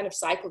in this kind of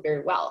cycle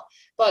very well.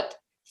 But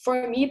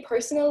for me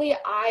personally,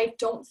 I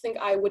don't think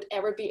I would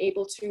ever be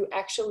able to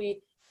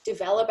actually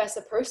develop as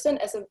a person,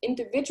 as an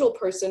individual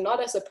person,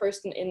 not as a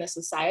person in a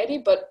society,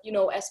 but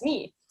as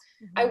me.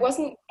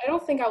 Mm-hmm. I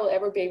don't think I will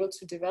ever be able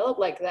to develop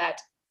like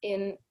that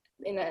in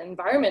an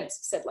environment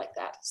set like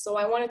that. So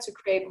I wanted to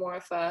create more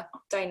of a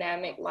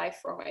dynamic life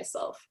for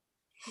myself.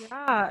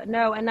 Yeah,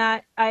 no, and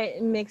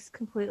it makes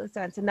complete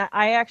sense. And that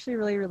I actually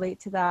really relate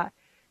to that,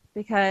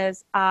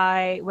 because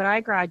when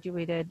I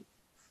graduated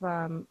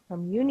from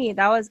uni,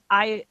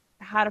 I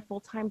had a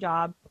full-time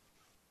job.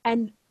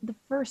 And the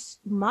first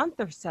month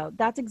or so,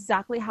 that's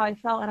exactly how I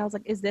felt. And I was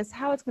like, is this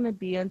how it's going to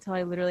be until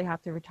I literally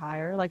have to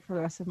retire, like, for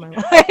the rest of my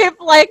life?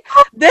 Like,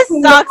 this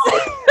sucks.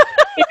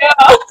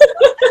 Yeah.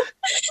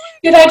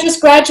 Did I just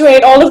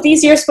graduate all of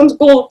these years from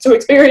school to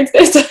experience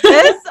this?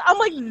 I'm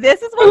like,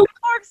 this is what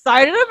people are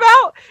excited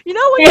about?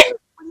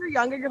 When you're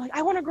younger, you're like,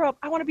 I want to grow up.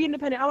 I want to be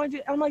independent.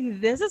 I'm like,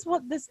 this is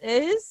what this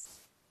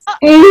is?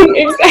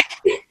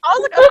 Exactly. I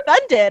was like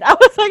offended. I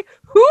was like,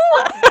 who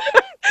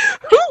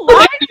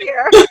lied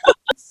here?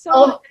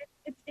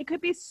 It could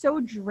be so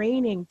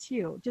draining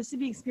too, just to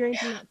be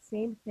experiencing that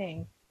same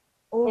thing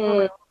over and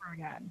over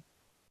again.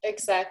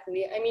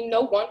 Exactly. I mean,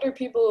 no wonder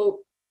people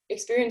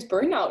experience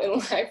burnout in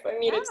life. I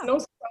mean, it's no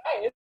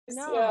surprise.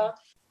 No. Yeah.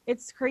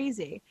 It's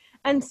crazy.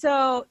 And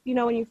so,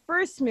 when you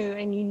first moved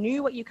and you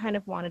knew what you kind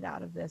of wanted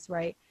out of this,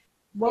 right?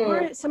 What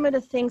were some of the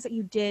things that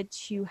you did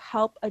to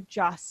help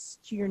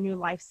adjust to your new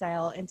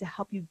lifestyle and to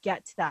help you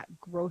get to that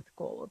growth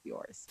goal of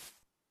yours?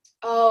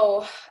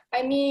 Oh,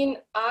 I mean,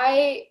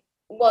 I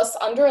was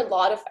under a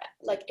lot of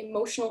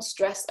emotional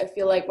stress, I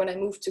feel like, when I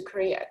moved to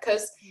Korea,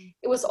 because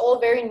it was all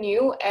very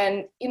new,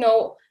 and you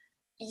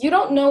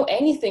don't know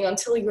anything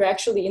until you're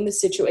actually in the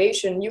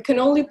situation. You can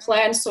only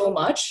plan so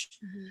much.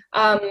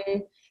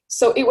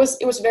 So it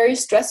was very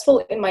stressful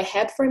in my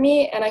head for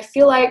me, and I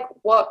feel like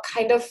what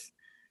kind of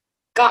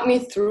got me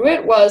through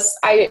it was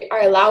I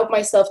allowed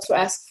myself to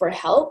ask for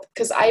help,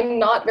 because I'm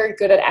not very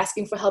good at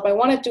asking for help. I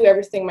want to do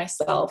everything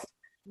myself.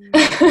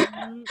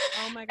 Oh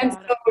my God. And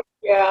so,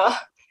 yeah,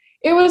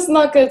 it was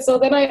not good. So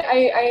then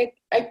I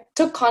I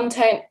took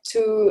contact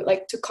to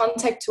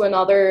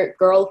another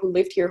girl who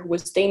lived here who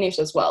was Danish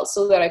as well,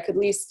 so that I could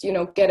at least,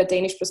 get a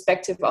Danish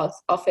perspective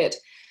of it.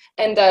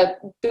 And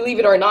believe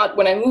it or not,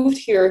 when I moved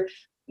here,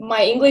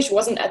 my English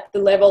wasn't at the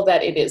level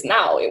that it is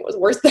now. It was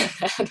worse than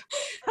that.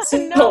 So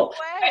No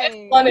I just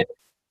way. wanted,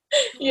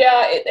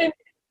 yeah,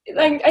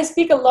 like I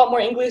speak a lot more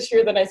English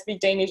here than I speak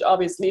Danish,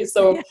 obviously.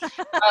 So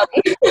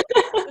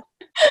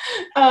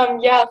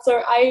yeah,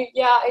 so I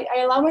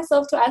allow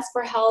myself to ask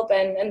for help,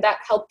 and that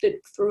helped it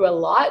through a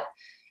lot.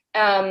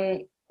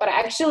 But I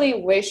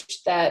actually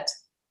wish that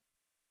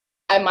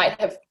I might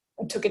have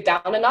took it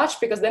down a notch,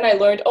 because then I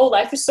learned, oh,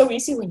 life is so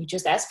easy when you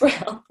just ask for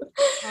help.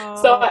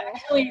 So I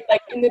actually,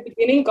 like, in the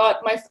beginning, got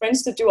my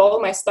friends to do all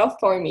of my stuff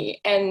for me,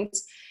 and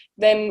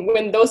then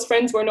when those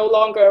friends were no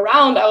longer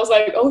around, I was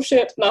like, oh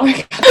shit, now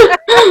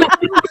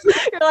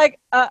You're like,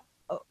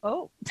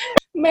 oh.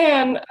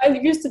 Man, I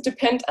used to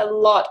depend a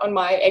lot on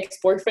my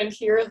ex-boyfriend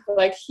here.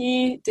 Like,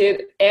 he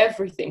did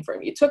everything for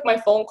me. He took my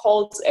phone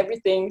calls,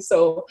 everything.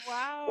 So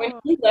when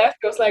Wow. he left,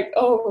 I was like,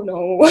 oh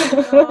no.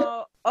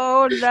 No.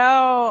 Oh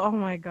no. Oh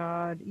my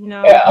God.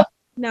 Yeah.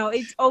 No,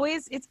 it's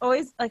always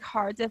like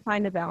hard to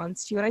find a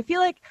balance too. And I feel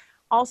like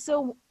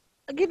also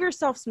give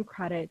yourself some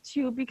credit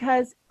too,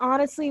 because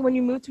honestly, when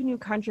you move to a new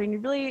country and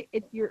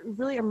you're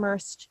really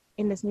immersed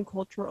in this new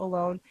culture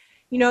alone,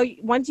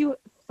 once you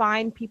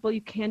find people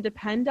you can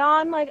depend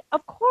on, like,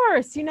 of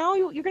course, you're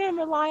going to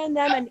rely on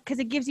them, and because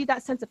it gives you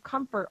that sense of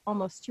comfort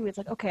almost too. It's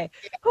like, okay,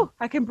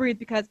 I can breathe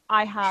because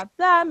I have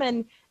them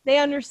and they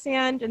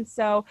understand. And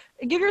so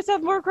give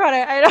yourself more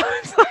credit. I know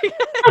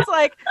it's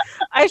like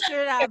I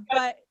should have,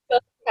 but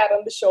Pat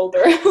on the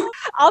shoulder.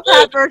 I'll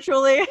tap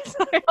virtually.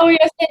 Oh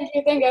yes, thank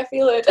you. I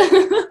feel it.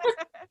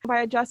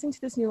 By adjusting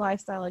to this new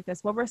lifestyle like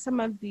this, what were some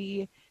of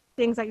the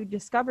things that you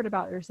discovered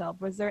about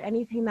yourself? Was there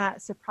anything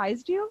that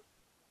surprised you?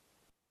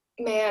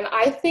 Man,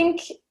 I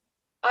think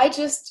I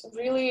just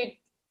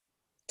really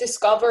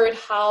discovered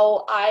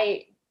how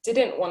I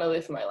didn't want to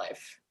live my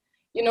life.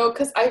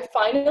 Because I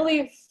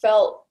finally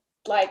felt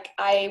like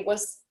I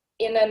was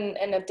in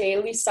a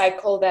daily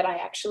cycle that I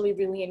actually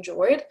really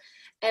enjoyed.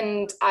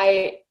 And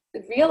I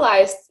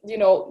realized,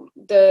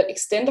 the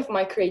extent of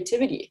my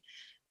creativity,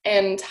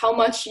 and how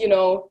much,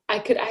 I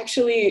could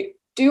actually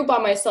do by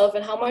myself,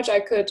 and how much I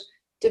could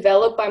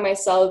develop by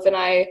myself. And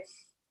I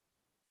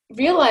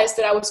realized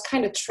that I was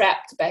kind of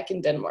trapped back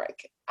in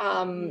Denmark.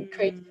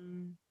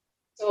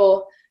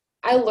 So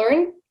I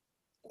learned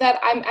that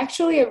I'm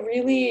actually a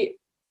really,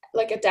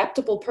 like,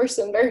 adaptable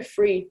person, very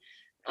free.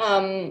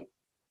 And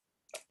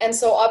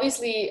so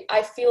obviously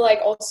I feel like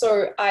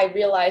also I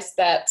realized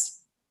that,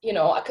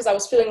 because I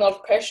was feeling a lot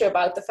of pressure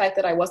about the fact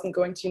that I wasn't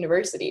going to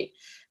university.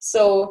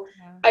 So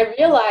I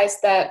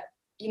realized that,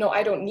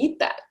 I don't need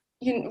that.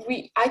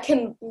 I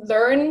can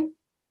learn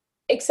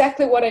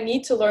exactly what I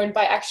need to learn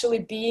by actually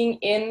being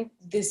in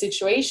the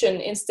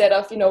situation, instead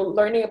of,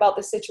 learning about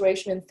the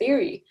situation in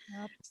theory.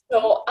 Yep.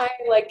 So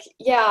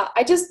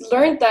I just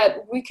learned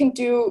that we can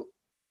do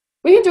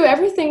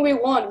everything we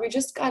want. We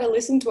just got to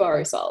listen to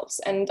ourselves.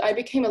 And I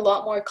became a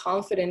lot more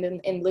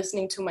confident in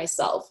listening to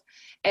myself,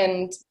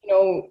 and,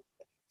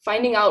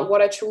 finding out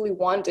what I truly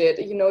wanted.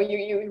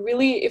 You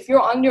really, if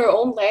you're on your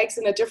own legs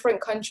in a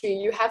different country,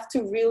 you have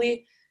to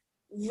really,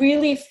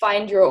 really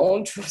find your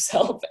own true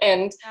self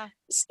and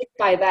stick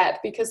by that,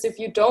 because if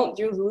you don't,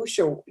 you lose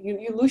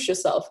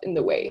yourself in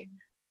the way.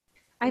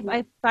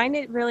 I find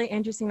it really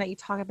interesting that you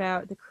talk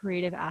about the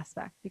creative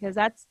aspect, because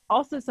that's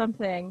also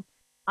something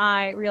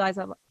I realized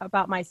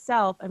about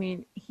myself. I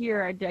mean,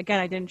 here, I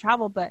didn't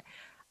travel, but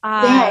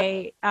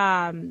I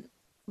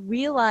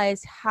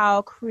realized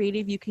how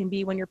creative you can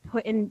be when you're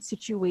put in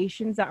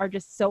situations that are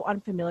just so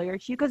unfamiliar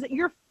to you, because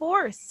you're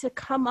forced to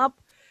come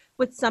up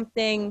with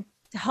something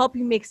to help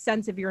you make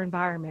sense of your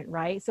environment,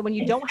 right? So when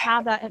you don't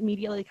have that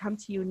immediately come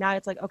to you, now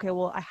it's like, okay,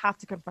 well, I have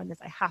to confront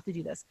this. I have to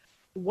do this.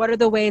 What are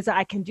the ways that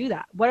I can do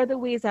that? What are the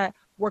ways that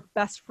work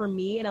best for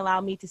me and allow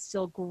me to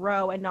still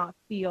grow and not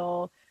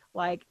feel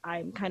like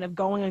I'm kind of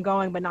going and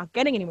going, but not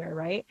getting anywhere,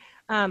 right?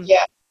 And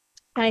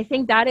I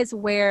think that is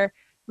where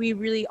we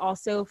really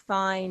also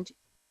find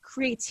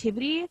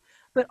creativity,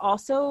 but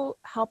also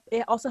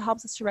helps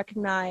us to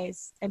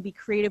recognize and be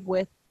creative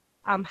with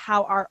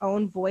how our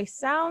own voice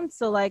sounds.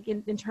 So like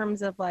in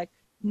terms of like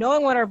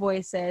knowing what our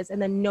voice is, and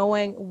then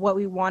knowing what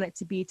we want it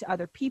to be to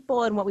other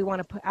people and what we want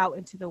to put out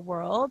into the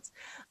world.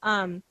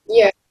 And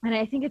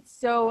I think it's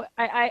so,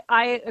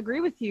 I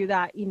agree with you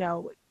that,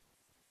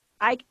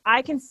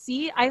 I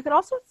could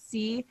also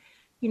see,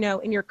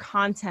 in your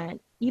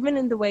content, even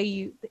in the way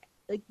you,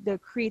 like the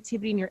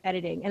creativity in your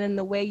editing and in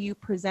the way you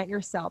present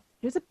yourself,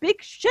 there's a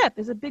big shift,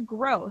 there's a big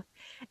growth.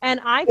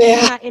 And I've seen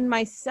that in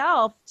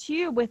myself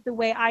too, with the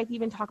way I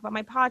even talk about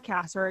my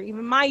podcast, or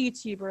even my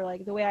YouTube, or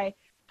like the way I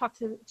talk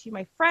to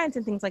my friends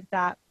and things like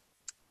that.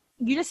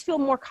 You just feel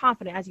more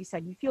confident, as you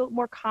said. You feel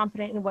more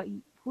confident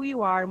in who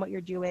you are and what you're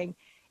doing.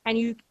 And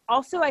you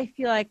also, I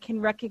feel like, can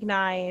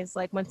recognize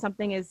like when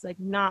something is like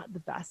not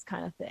the best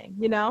kind of thing,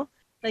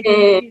 like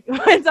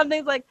when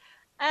something's like,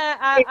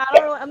 I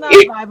don't know. I'm not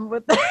vibing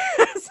with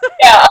this.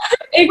 Yeah,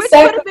 Which could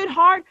exactly. have been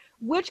hard.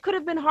 Which could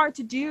have been hard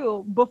to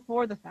do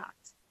before the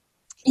fact.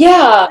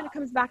 Yeah, When it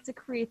comes back to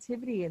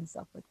creativity and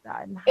stuff like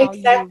that, and how you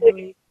exactly.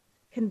 really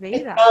convey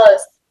It that.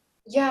 does.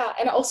 Yeah,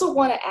 and I also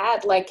want to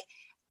add, like,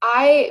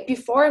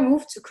 before I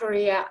moved to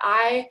Korea,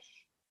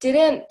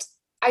 didn't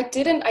I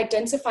didn't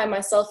identify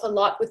myself a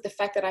lot with the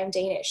fact that I'm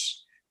Danish.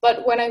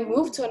 But when I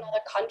moved to another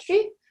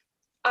country,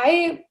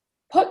 I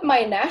put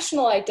my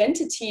national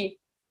identity,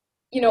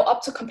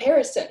 up to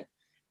comparison.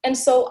 And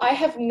so I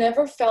have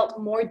never felt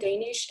more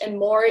Danish and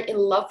more in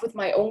love with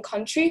my own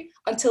country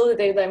until the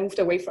day that I moved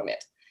away from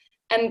it.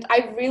 And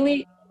I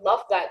really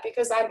love that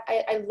because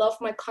I love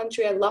my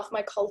country, I love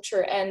my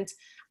culture, and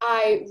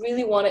I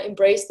really want to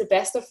embrace the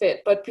best of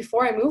it. But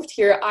before I moved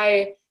here,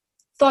 I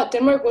thought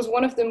Denmark was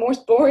one of the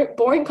most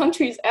boring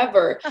countries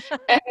ever.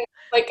 And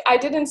like I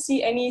didn't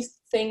see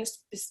anything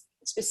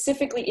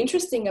specifically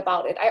interesting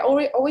about it. I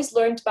always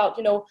learned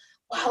about,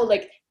 wow,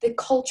 like the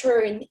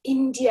culture in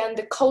India and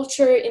the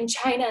culture in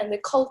China and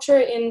the culture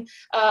in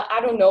I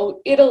don't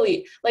know,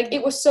 Italy. Like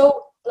it was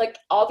so like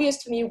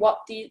obvious to me what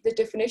the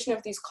definition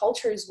of these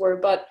cultures were,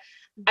 but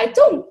I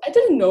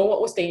didn't know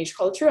what was Danish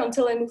culture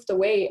until I moved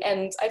away.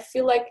 And I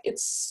feel like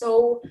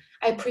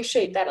I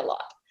appreciate that a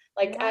lot.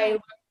 Like I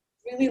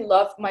really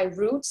love my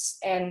roots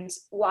and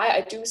why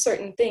I do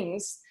certain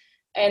things.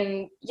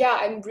 And yeah,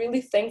 I'm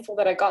really thankful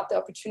that I got the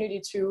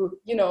opportunity to,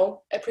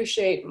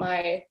 appreciate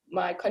my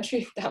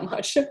country that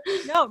much.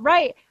 No,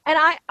 right. And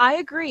I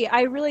agree.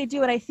 I really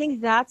do. And I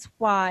think that's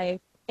why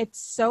it's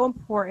so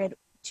important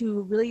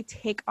to really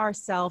take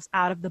ourselves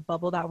out of the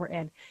bubble that we're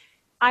in.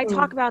 I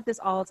talk about this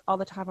all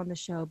the time on the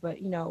show, but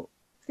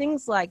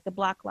things like the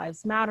Black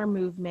Lives Matter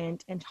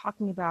movement and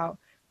talking about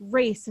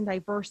race and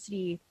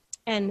diversity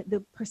and the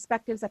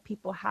perspectives that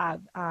people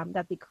have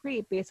that they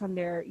create based on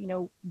their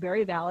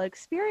very valid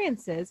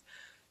experiences.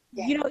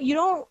 Yeah.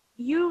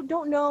 You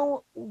don't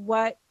know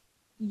what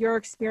your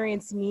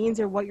experience means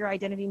or what your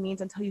identity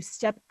means until you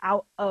step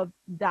out of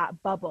that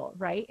bubble,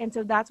 right? And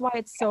so that's why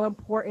it's so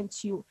important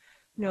to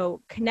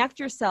connect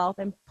yourself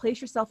and place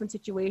yourself in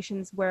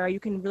situations where you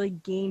can really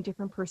gain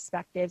different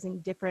perspectives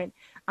and different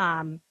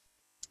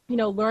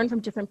learn from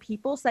different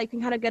people so that you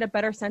can kind of get a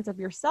better sense of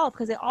yourself,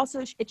 because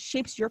it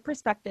shapes your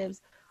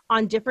perspectives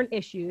on different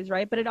issues,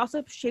 right? But it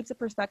also shapes a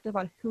perspective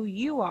on who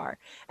you are.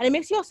 And it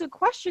makes you also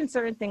question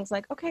certain things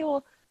like, okay,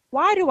 well,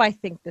 why do I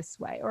think this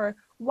way? Or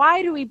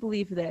why do we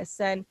believe this?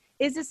 And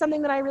is this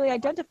something that I really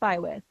identify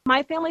with?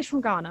 My family's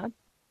from Ghana.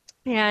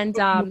 And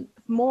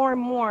more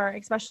and more,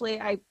 especially,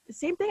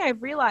 same thing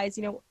I've realized,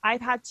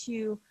 I've had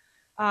to,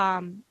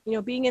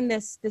 being in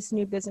this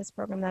new business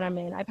program that I'm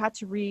in, I've had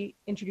to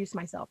reintroduce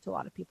myself to a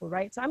lot of people,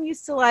 right? So I'm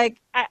used to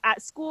like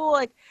at school,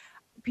 like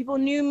people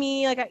knew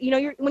me, like,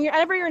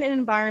 whenever you're in an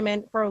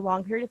environment for a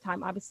long period of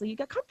time, obviously you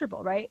get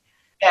comfortable, right?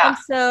 Yeah. And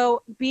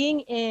so being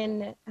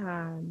in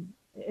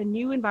a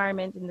new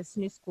environment in this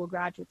new school,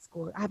 graduate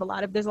school,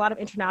 there's a lot of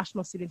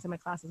international students in my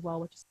class as well,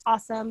 which is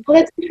awesome. Well,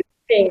 that's interesting.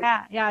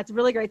 Yeah, it's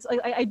really great. So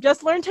I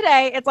just learned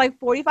today, it's like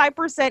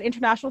 45%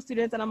 international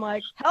students, and I'm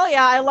like, hell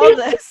yeah, I love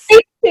this.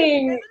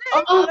 Amazing.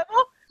 Oh,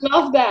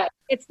 love that.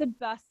 It's the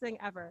best thing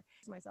ever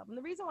to myself. And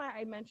the reason why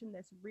I mentioned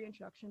this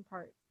reintroduction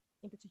part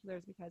in particular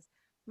is because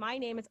my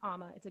name is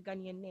Amma. It's a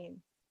Ghanaian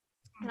name.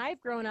 And I've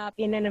grown up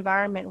in an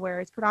environment where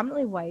it's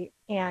predominantly white,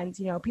 and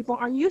people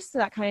aren't used to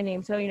that kind of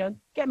name, so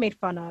get made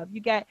fun of.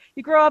 You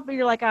grow up and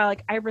you're like, oh,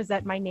 like I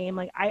resent my name,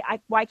 like I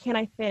why can't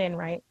I fit in,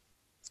 right?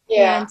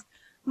 Yeah. And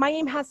my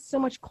name has so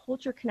much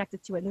culture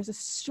connected to it, and there's a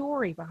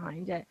story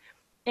behind it.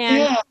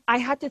 And I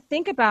had to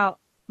think about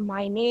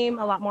my name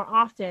a lot more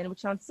often,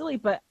 which sounds silly,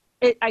 but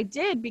I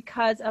did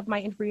because of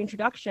my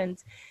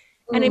reintroductions.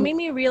 And it made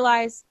me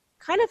realize,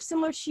 kind of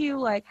similar to you,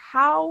 like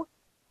how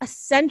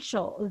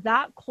essential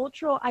that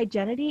cultural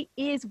identity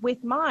is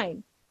with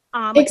mine.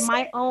 Like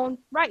my own,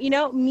 right?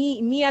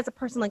 Me as a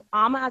person, like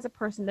Amma as a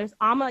person. There's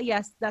Amma,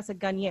 yes, that's a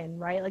Ghanaian,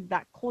 right? Like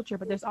that culture,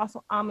 but there's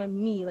also Amma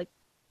me, like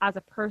as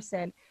a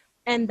person.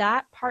 And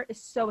that part is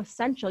so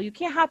essential. You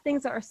can't have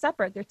things that are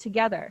separate, they're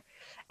together.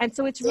 And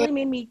so it's really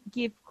made me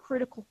give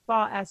critical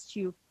thought as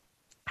to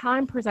how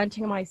I'm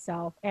presenting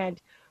myself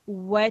and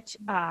what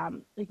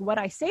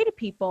I say to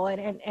people.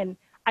 And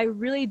I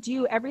really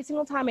do, every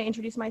single time I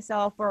introduce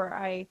myself,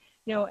 or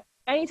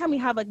anytime we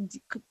have like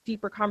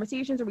deeper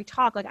conversations or we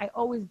talk, like I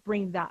always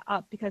bring that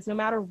up, because no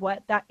matter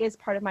what, that is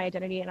part of my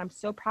identity, and I'm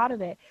so proud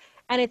of it.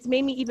 And it's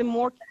made me even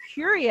more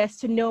curious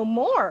to know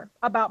more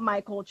about my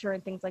culture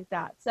and things like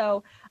that.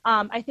 So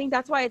I think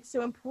that's why it's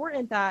so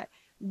important that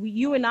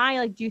you and I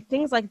like do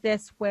things like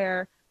this,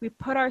 where we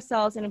put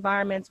ourselves in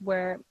environments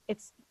where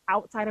it's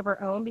outside of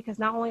our own, because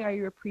not only are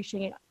you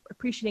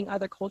appreciating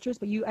other cultures,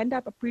 but you end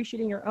up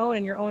appreciating your own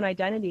and your own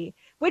identity,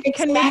 which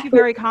can make you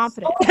very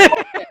confident.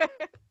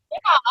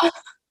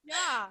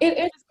 Yeah. It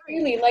is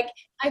really, like,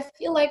 I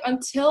feel like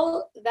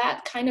until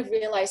that kind of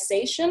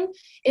realization,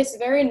 it's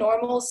very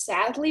normal,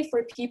 sadly,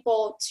 for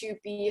people to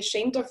be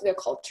ashamed of their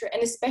culture,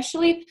 and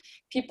especially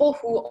people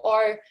who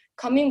are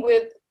coming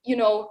with,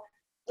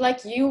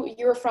 like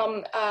you're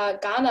from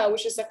Ghana,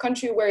 which is a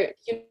country where,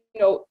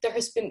 there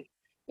has been,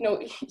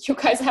 you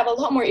guys have a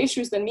lot more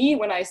issues than me.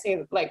 When I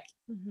say, like,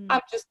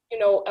 I'm just,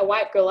 a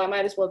white girl, I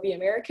might as well be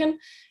American.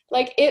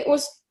 Like, it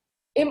was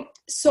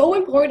so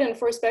important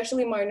for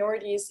especially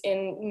minorities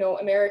in,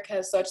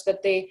 America, such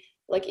that they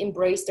like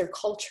embrace their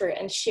culture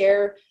and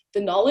share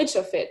the knowledge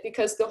of it,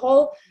 because the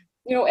whole,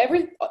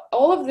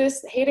 all of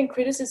this hate and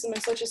criticism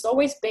and such is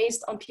always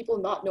based on people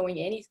not knowing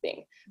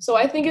anything. So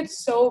I think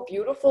it's so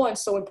beautiful and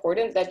so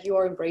important that you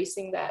are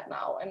embracing that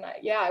now. And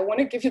I want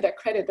to give you that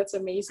credit. That's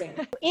amazing.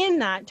 In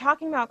that,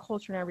 talking about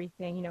culture and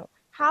everything,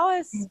 how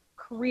has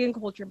Korean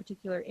culture in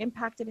particular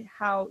impacted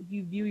how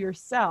you view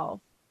yourself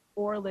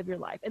or live your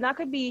life? And that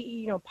could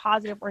be,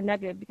 positive or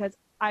negative, because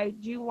I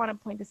do want to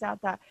point this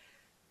out, that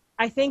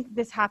I think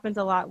this happens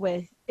a lot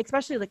with,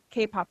 especially like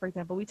K-pop, for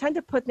example. We tend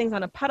to put things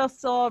on a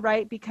pedestal,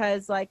 right?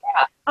 Because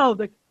oh,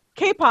 the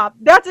K-pop,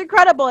 that's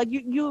incredible. Like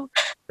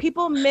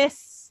people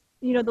miss,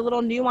 the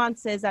little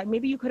nuances that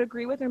maybe you could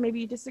agree with or maybe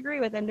you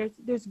disagree with. And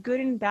there's good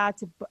and bad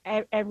to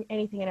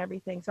anything and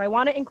everything. So I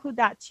want to include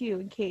that too,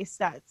 in case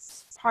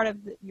that's part of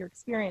your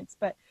experience.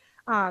 But,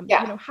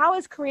 how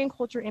has Korean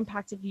culture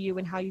impacted you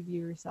and how you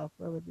view yourself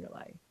or live your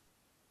life?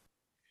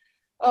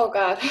 Oh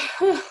God.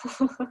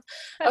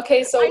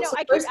 Okay, so I know, so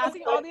I keep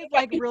asking all these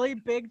like really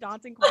big,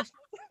 daunting questions.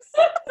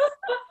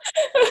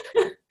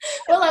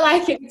 Well, I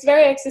like it. It's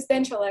very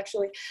existential,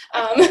 actually.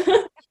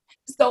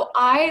 So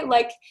I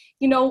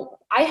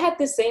I had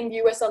the same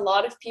view as a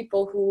lot of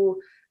people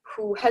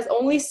who has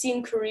only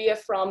seen Korea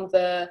from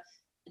the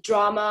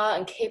drama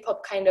and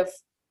K-pop kind of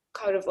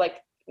like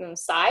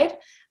side.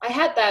 I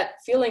had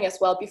that feeling as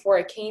well before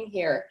I came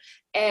here,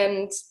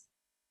 and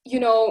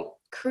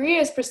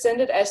Korea is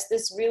presented as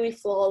this really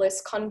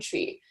flawless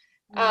country,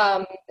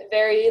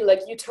 very like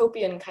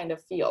utopian kind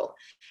of feel.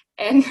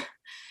 And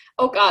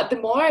oh God, the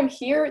more I'm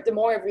here, the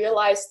more I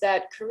realize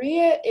that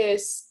Korea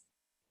is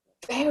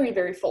very,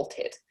 very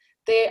faulted.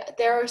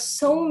 There are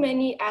so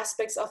many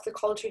aspects of the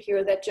culture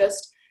here that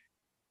just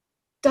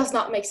does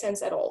not make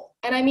sense at all.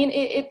 And I mean,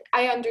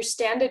 I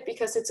understand it,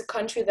 because it's a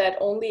country that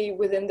only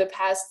within the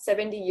past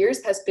 70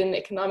 years has been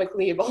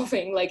economically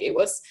evolving. Like it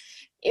was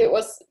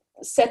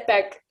set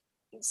back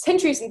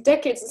centuries and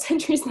decades and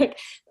centuries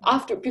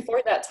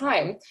before that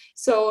time.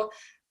 So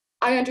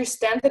I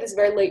understand that it's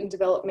very late in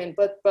development,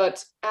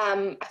 but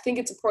I think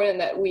it's important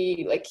that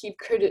we keep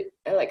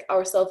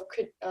ourselves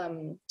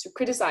to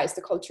criticize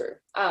the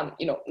culture.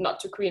 Not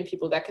to Korean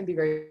people, that can be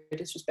very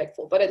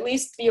disrespectful, but at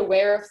least be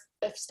aware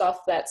of stuff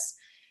that's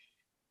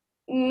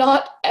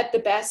not at the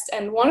best.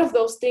 And one of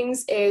those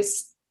things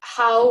is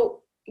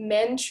how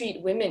men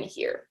treat women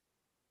here.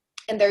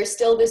 And there is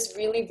still this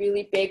really,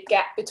 really big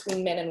gap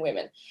between men and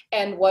women,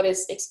 and what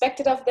is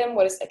expected of them,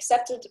 what is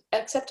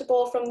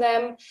acceptable from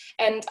them.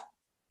 And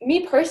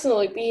me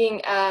personally,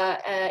 being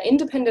an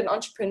independent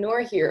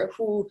entrepreneur here,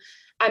 who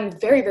I'm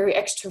very, very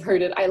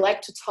extroverted. I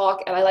like to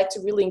talk and I like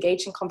to really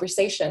engage in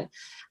conversation.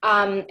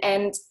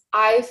 And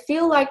I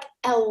feel like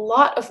a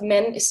lot of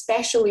men,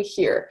 especially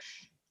here,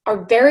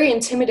 are very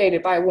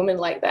intimidated by a woman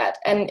like that.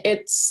 And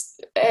it's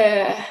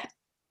very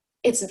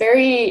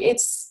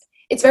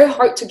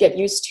hard to get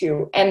used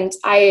to. And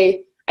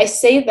I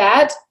say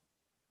that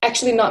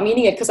actually not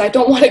meaning it, because I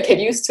don't want to get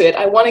used to it.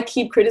 I want to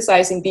keep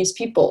criticizing these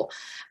people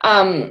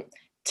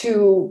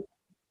to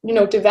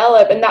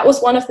develop. And that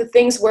was one of the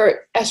things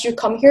where, as you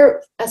come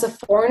here as a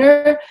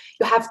foreigner,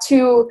 you have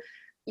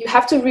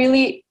to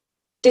really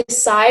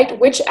decide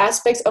which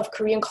aspects of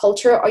Korean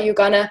culture are you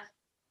gonna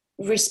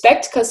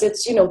respect, because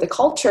it's the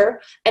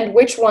culture, and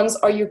which ones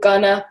are you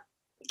gonna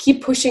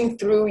keep pushing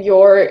through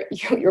your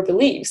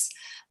beliefs.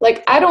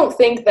 Like, I don't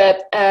think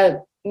that a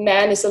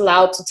man is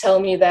allowed to tell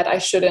me that I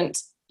shouldn't,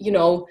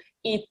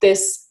 eat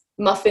this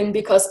muffin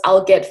because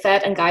I'll get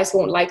fat and guys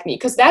won't like me.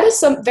 Because that is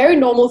some very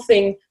normal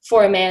thing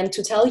for a man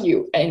to tell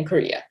you in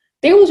Korea.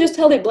 They will just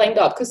tell it blank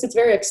up because it's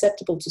very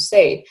acceptable to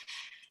say.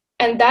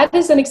 And that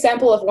is an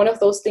example of one of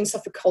those things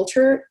of a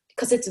culture,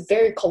 because it's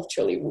very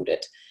culturally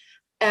rooted,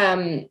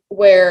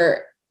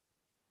 where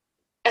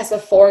as a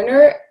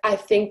foreigner, I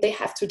think they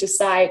have to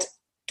decide,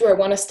 do I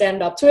want to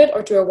stand up to it,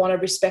 or do I want to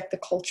respect the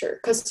culture?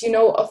 Because,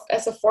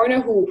 as a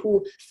foreigner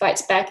who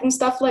fights back and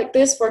stuff like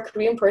this, for a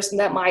Korean person,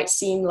 that might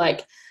seem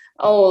like,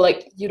 oh,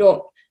 like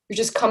you're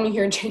just coming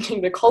here and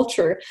changing the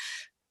culture.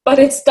 But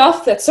it's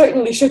stuff that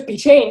certainly should be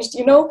changed,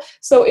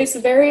 So it's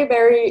very,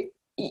 very,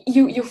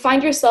 you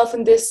find yourself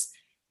in this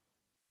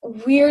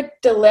weird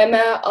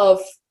dilemma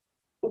of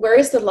where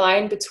is the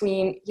line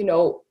between,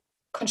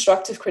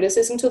 constructive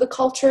criticism to the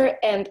culture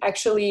and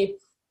actually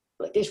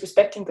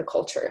disrespecting the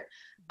culture.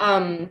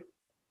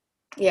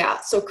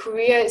 So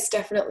Korea is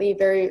definitely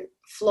very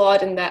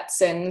flawed in that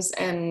sense,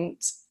 and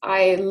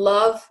I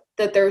love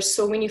that there's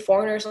so many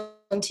foreigners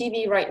on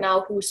TV right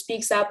now who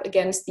speaks up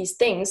against these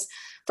things.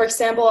 For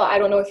example, I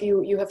don't know if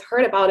you have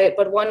heard about it,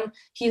 but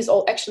he's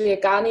actually a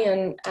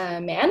Ghanaian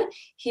man.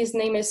 His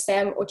name is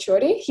Sam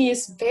Ochiori. He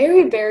is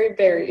very, very,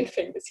 very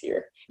famous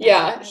here.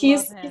 Yeah,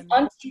 he's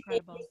on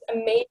TV. He's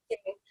amazing.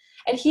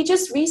 And he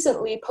just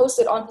recently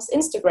posted on his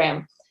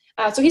Instagram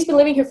So he's been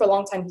living here for a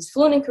long time. He's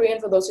fluent in Korean,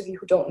 for those of you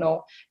who don't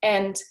know.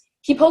 And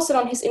he posted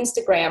on his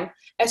Instagram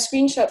a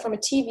screenshot from a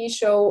TV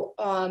show,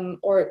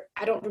 or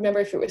I don't remember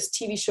if it was a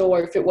TV show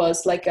or if it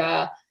was like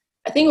I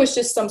think it was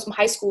just some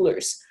high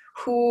schoolers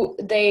who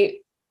they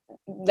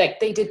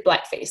did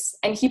blackface.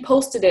 And he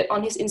posted it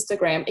on his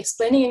Instagram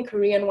explaining in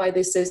Korean why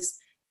this is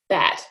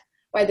bad,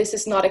 why this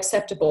is not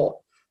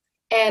acceptable.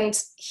 And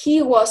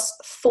he was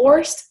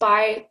forced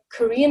by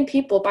Korean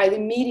people, by the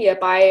media,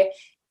 by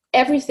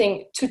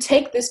everything to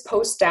take this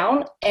post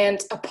down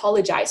and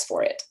apologize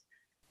for it.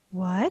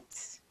 What?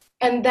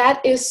 And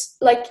that is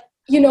like,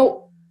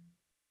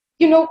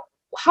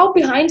 how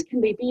behind can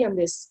they be on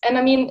this? And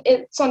I mean,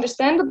 it's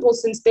understandable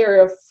since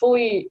they're a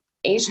fully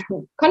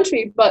Asian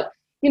country, but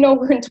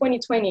we're in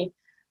 2020.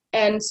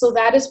 And so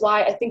that is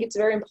why I think it's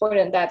very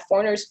important that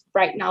foreigners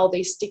right now,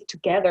 they stick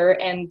together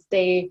and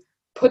they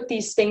put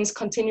these things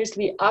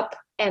continuously up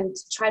and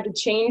try to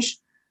change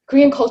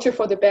Korean culture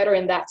for the better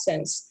in that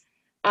sense.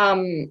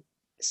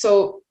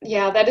 So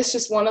yeah, that is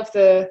just one of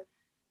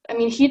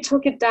he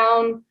took it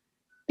down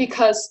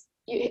because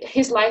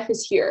his life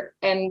is here.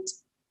 And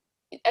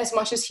as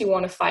much as he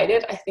want to fight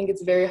it, I think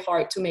it's very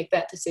hard to make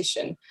that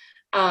decision.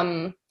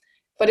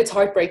 But it's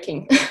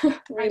heartbreaking,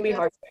 really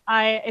heartbreaking.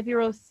 If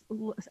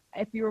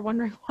you were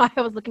wondering why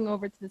I was looking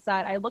over to the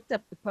side, I looked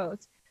up the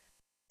post.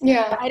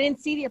 Yeah, I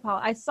didn't see the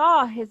apology.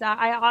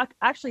 I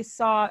actually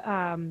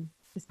saw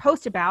his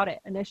post about it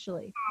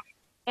initially,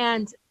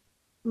 and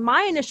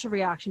my initial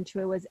reaction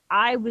to it was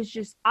I was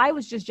just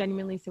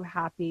genuinely so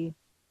happy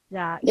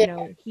that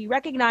he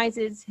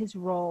recognizes his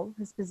role,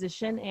 his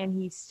position, and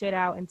he stood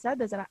out and said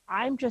this. And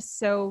I'm just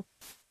so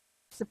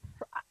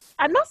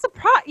I'm not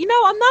surprised.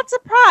 I'm not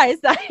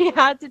surprised that he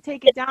had to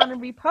take it down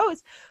and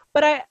repost.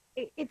 But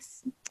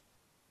it's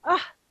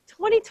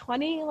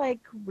 2020. Like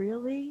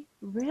really.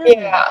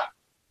 Yeah.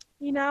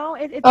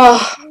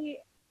 It's really,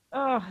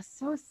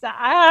 so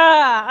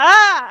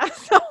sad.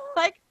 So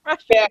like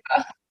frustrating.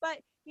 Yeah. But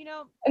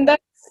and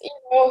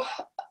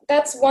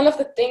that's one of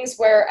the things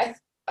where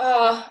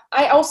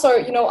I also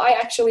I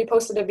actually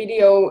posted a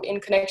video in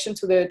connection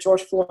to the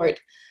George Floyd,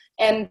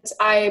 and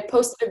I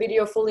posted a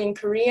video fully in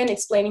Korean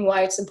explaining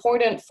why it's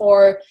important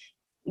for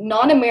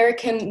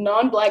non-American,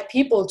 non-Black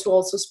people to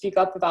also speak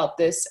up about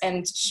this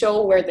and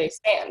show where they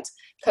stand,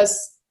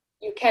 because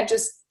you can't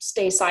just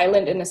stay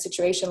silent in a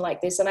situation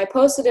like this. And I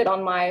posted it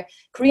on my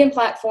Korean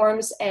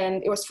platforms,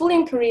 and it was fully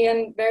in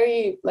Korean,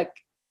 very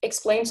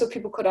explained so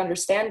people could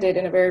understand it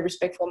in a very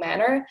respectful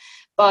manner.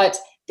 But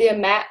the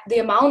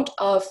amount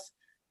of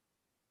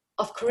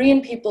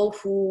Korean people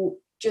who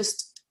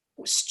just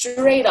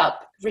straight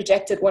up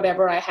rejected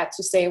whatever I had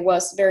to say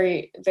was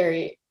very,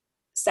 very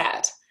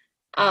sad.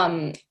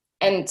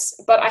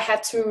 But I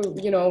had to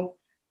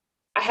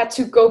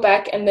go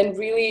back and then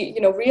really,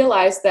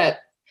 realize that,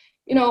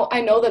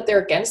 I know that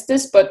they're against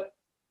this, but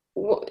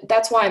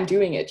that's why I'm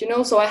doing it,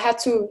 so I had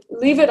to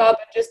leave it up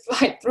and just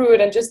fight through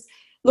it and just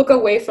look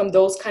away from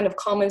those kind of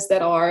comments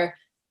that are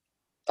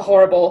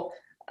horrible.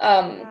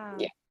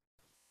 Yeah.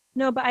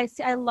 No, but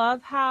I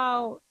love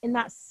how in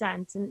that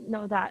sense, and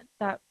that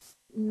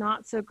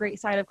not so great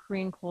side of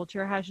Korean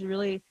culture has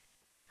really,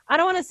 I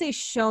don't want to say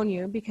shown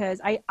you,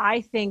 because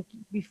I think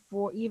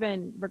before,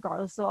 even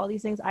regardless of all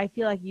these things, I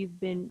feel like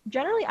you've been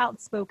generally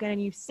outspoken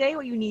and you say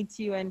what you need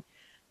to, and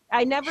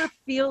I never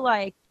feel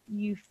like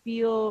you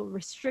feel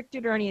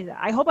restricted or any of that.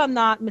 I hope I'm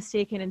not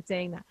mistaken in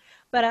saying that.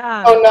 But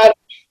not.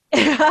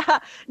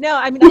 No,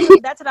 I mean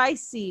that's what I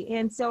see.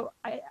 And so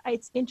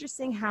it's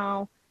interesting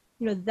how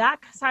that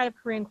side of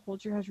Korean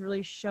culture has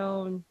really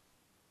shown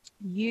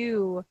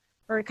you,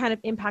 or it kind of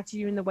impacted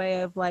you in the way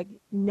of like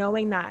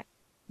knowing that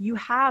you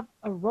have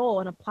a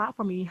role and a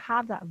platform and you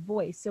have that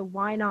voice, so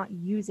why not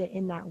use it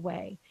in that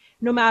way,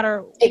 no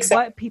matter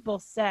what people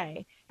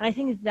say. And I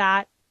think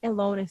that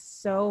alone is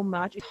so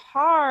much. It's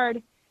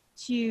hard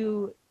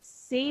to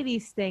say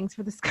these things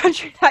for this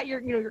country that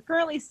you're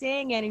currently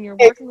staying in and you're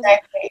working with,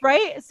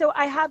 right? So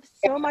I have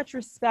so much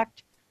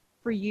respect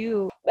for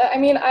you. I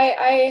mean,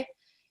 I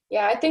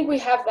think we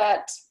have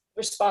that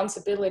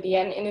responsibility,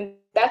 and in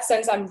that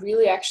sense I'm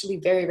really actually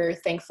very, very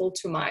thankful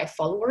to my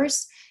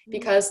followers,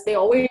 because they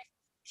always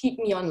keep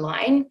me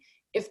online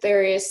if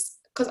there is,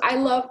 because I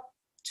love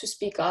to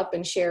speak up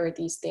and share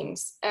these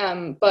things,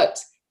 but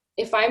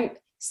if I'm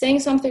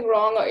saying something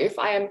wrong, or if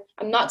I'm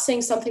not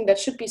saying something that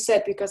should be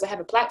said because I have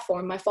a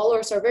platform, my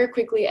followers are very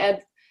quickly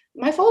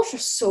my followers are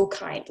so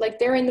kind, like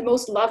they're in the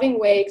most loving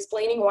way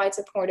explaining why it's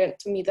important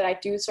to me that I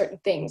do certain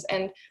things.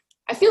 And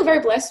I feel very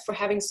blessed for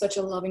having such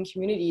a loving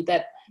community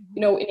that,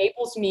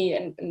 enables me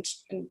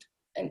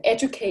and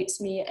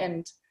educates me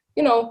and,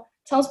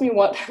 tells me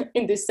what,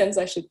 in this sense,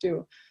 I should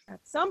do. At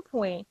some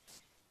point,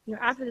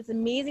 after this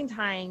amazing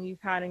time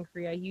you've had in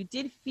Korea, you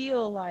did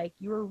feel like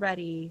you were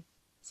ready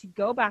to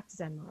go back to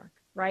Denmark,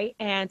 right?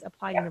 And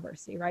apply to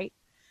university, right?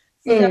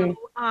 So,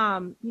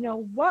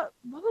 what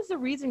was the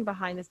reason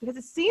behind this? Because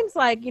it seems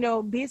like,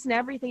 based on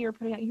everything you're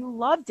putting out, you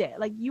loved it.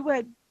 Like you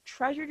had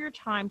treasured your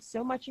time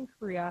so much in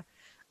Korea.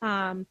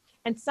 And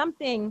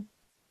something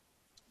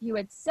you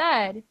had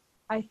said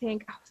I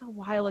think it was a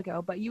while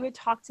ago, but you had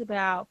talked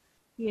about,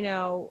 you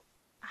know,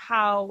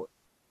 how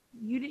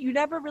you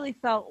never really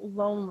felt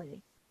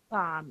lonely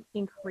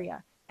in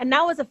Korea. And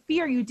that was a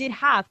fear you did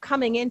have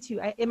coming into,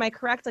 am I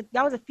correct? Like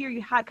that was a fear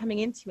you had coming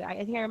into it.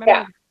 I think I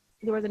remember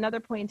there was another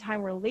point in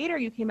time where later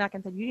you came back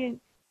and said you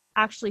didn't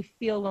actually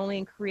feel lonely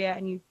in Korea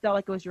and you felt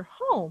like it was your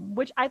home,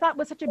 which I thought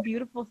was such a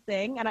beautiful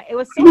thing. And I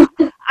was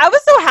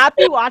so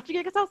happy watching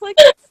it because I was like,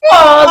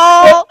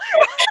 oh,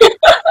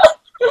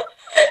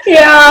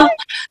 yeah.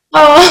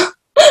 Oh,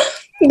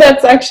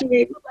 that's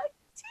actually like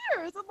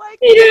tears. I'm like,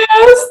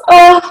 yes.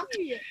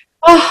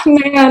 Oh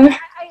man.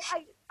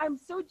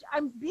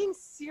 I'm being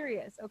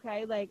serious,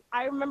 okay? Like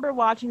I remember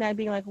watching that and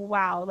being like,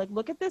 wow, like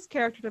look at this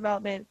character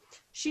development.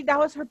 That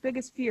was her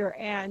biggest fear,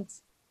 and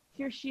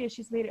here she is,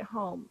 she's made it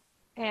home.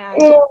 And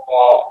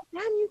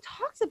then you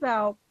talked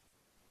about,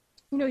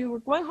 you know, you were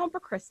going home for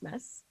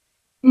Christmas.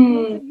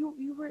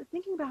 You were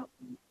thinking about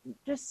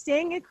just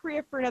staying in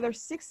Korea for another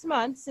 6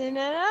 months and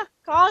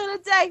calling it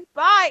a day.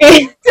 Bye.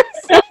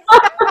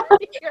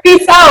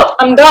 Peace out.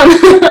 I'm done.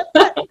 And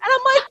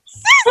I'm like,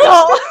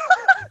 Sissel.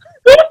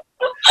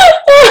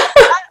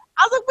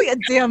 I was like, wait a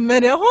damn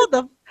minute. Hold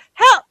the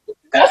hell.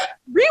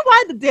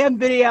 Rewind the damn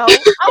video. I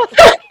was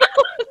like,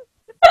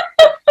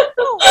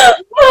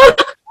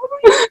 what were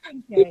you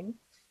thinking?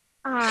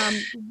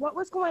 What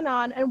was going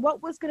on, and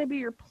what was going to be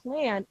your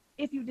plan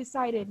if you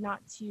decided not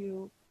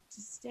to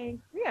stay in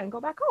Korea and go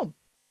back home?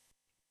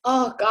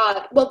 Oh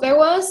God. Well, there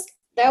was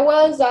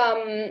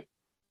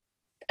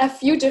a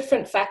few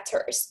different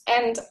factors,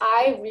 and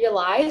I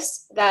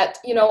realized that,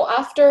 you know,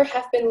 after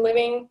have been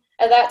living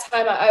at that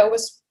time, I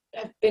always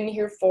have been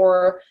here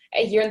for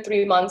a year and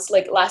 3 months.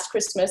 Like last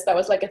Christmas, that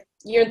was like a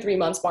year and 3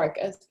 months mark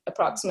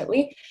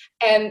approximately,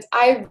 and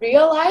I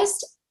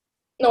realized,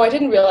 no, I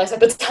didn't realize at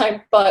the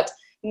time, but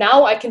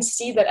now I can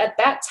see that at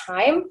that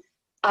time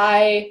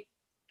I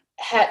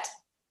had,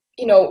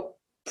 you know,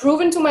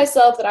 proven to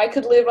myself that I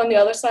could live on the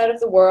other side of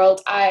the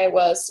world. I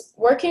was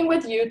working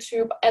with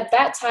YouTube. At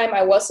that time,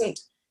 I wasn't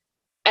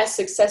as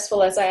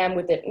successful as I am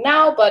with it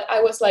now, but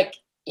I was like,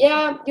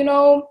 yeah, you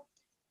know,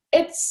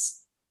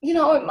 it's, you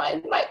know, it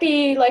might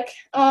be like,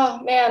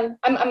 oh man,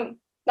 I'm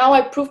now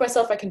I prove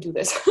myself I can do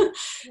this.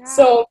 Yeah.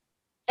 So,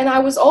 and I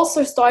was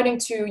also starting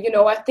to, you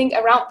know, I think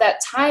around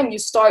that time you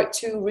start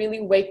to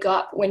really wake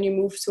up when you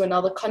move to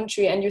another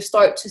country, and you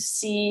start to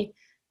see,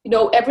 you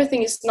know,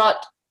 everything is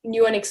not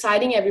new and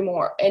exciting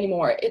anymore.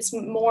 It's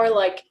more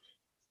like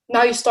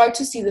now you start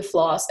to see the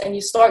flaws, and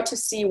you start to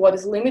see what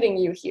is limiting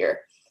you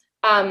here.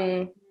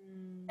 And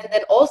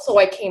then also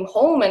I came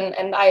home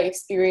and I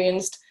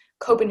experienced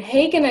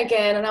Copenhagen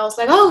again, and I was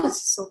like, oh, this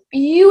is so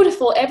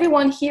beautiful.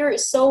 Everyone here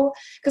is so,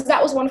 because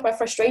that was one of my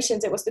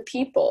frustrations. It was the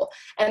people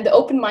and the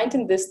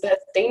open-mindedness that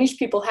Danish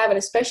people have, and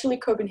especially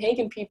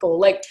Copenhagen people.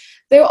 Like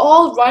they're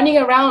all running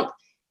around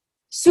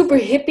super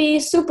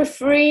hippie, super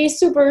free,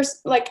 super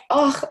like,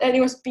 oh, and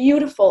it was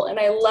beautiful, and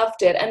I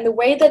loved it. And the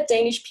way that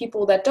Danish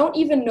people that don't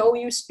even know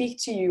you speak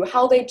to you,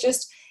 how they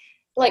just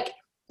like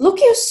look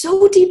you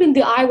so deep in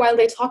the eye while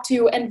they talk to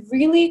you, and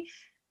really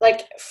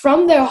like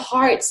from their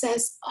heart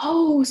says,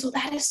 oh, so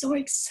that is so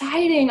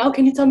exciting. Oh,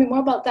 can you tell me more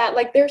about that?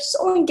 Like they're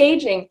so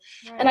engaging.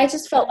 Right. And I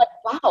just felt like,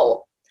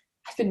 wow,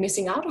 I've been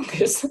missing out on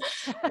this.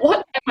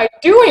 What am I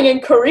doing in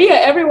Korea?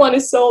 Everyone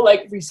is so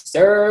like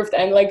reserved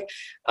and like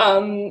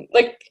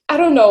I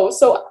don't know.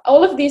 So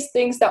all of these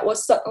things that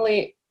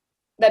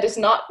is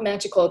not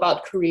magical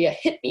about Korea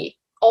hit me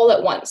all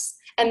at once.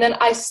 And then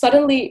I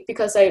suddenly,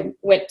 because I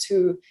went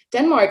to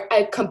Denmark,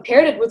 I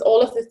compared it with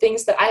all of the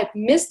things that I had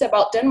missed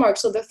about Denmark.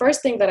 So the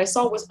first thing that I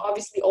saw was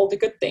obviously all the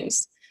good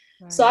things.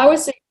 Right. So I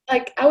was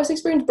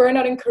experiencing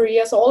burnout in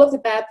Korea. So all of the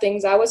bad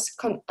things, I was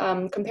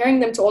comparing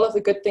them to all of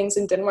the good things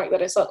in Denmark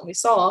that I suddenly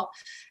saw.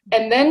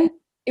 And then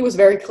it was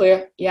very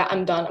clear, yeah,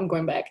 I'm done. I'm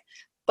going back.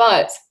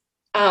 But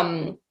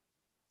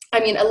I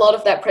mean, a lot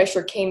of that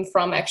pressure came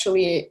from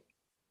actually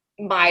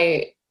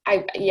I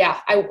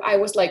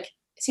was like,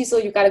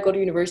 Sissel, you got to go to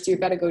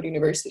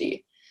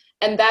university.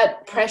 And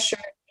that pressure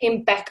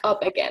came back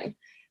up again.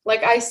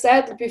 Like I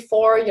said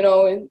before, you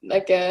know,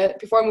 like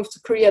before I moved to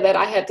Korea, that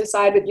I had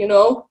decided, you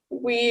know,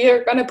 we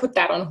are going to put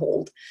that on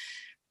hold.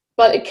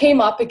 But it came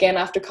up again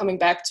after coming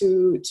back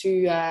to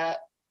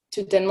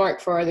Denmark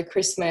for the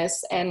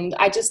Christmas. And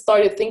I just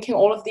started thinking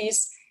all of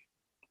these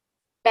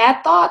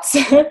bad thoughts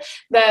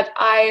that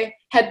I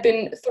had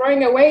been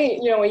throwing away,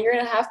 you know, a year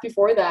and a half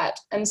before that.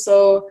 And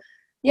so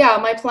yeah,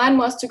 my plan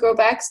was to go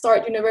back,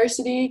 start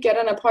university, get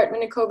an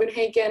apartment in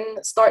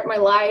Copenhagen, start my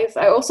life.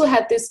 I also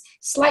had this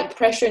slight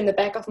pressure in the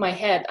back of my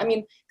head. I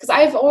mean, because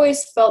I've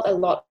always felt a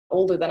lot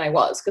older than I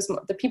was, because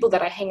the people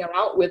that I hang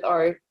around with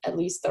are at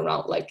least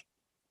around like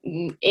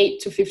 8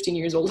 to 15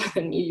 years older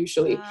than me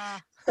usually.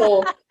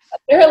 So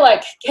they're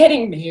like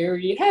getting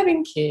married,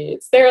 having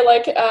kids. They're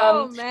like,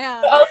 oh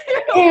man,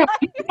 damn,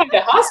 you have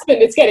a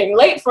husband. It's getting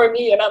late for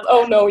me, and I'm,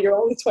 oh no, you're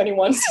only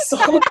 21. So.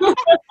 Okay,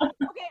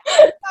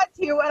 I'm not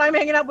you, and I'm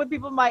hanging out with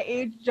people my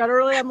age.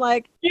 Generally, I'm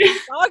like,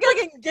 oh, I'm gonna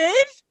get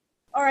engaged.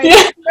 All right,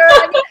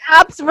 I need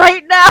apps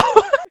right now.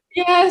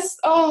 Yes.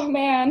 Oh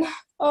man.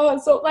 Oh,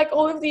 so like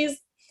all of these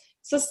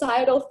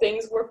societal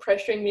things were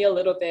pressuring me a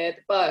little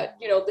bit. But,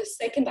 you know, the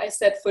second I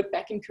set foot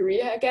back in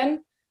Korea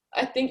again,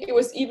 I think it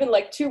was even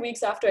like 2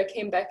 weeks after I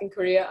came back in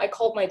Korea, I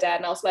called my dad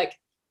and I was like,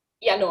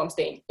 yeah, no, I'm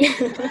staying.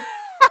 You're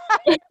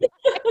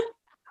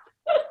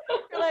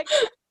like,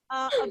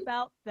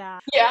 about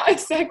that. Yeah,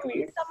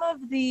 exactly. Some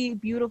of the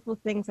beautiful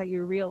things that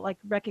you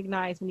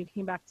recognize when you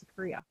came back to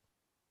Korea.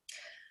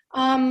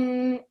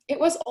 It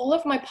was all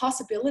of my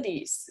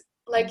possibilities.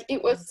 Like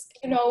it was,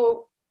 you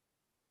know,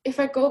 if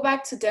I go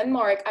back to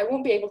Denmark, I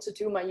won't be able to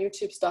do my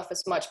YouTube stuff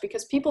as much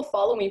because people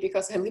follow me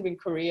because I live in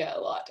Korea a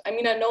lot. I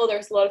mean, I know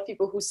there's a lot of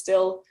people who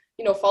still,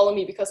 you know, follow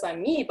me because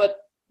I'm me, but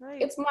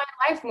it's my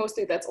life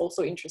mostly that's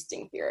also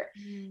interesting here.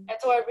 And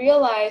so I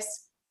realized,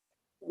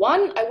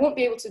 one, I won't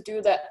be able to do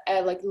that,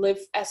 like live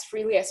as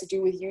freely as I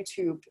do with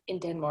YouTube in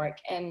Denmark.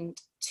 And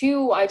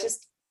two, I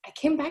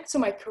came back to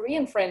my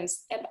Korean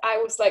friends and I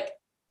was like,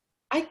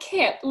 I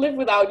can't live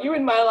without you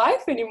in my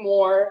life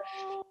anymore.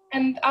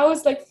 And I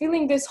was like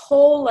feeling this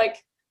whole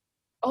like,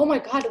 oh my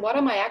God, what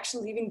am I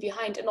actually leaving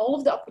behind? And all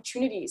of the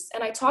opportunities.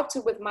 And I talked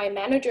with my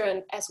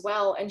manager as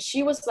well. And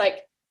she was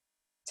like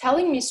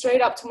telling me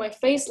straight up to my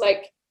face,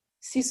 like,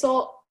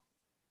 Sissel,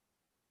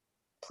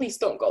 please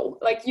don't go.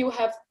 Like you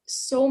have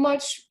so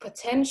much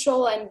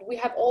potential and we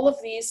have all of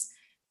these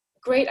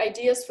great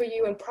ideas for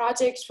you and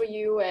projects for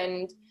you.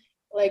 And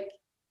like,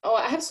 oh,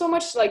 I have so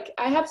much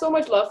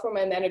love for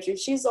my manager.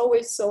 She's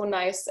always so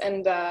nice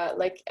and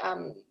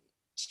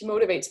she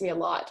motivates me a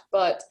lot.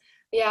 But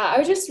yeah,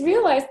 I just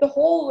realized the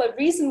whole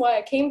reason why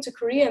I came to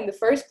Korea in the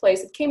first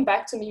place, it came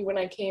back to me when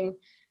I came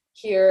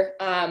here,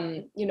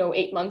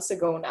 8 months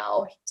ago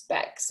now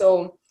back.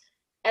 So,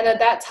 and at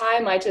that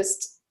time, I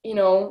just,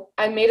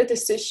 I made a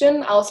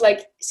decision. I was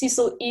like,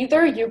 Sissel,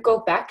 either you go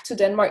back to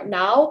Denmark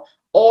now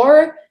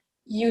or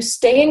you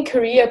stay in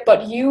Korea,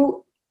 but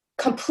you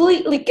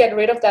completely get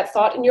rid of that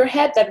thought in your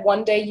head that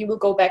one day you will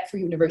go back for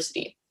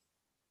university.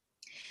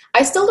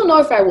 I still don't know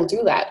if I will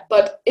do that,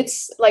 but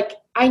it's like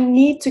I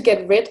need to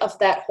get rid of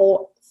that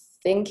whole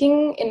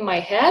thinking in my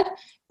head,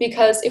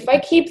 because if I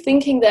keep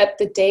thinking that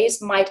the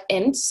days might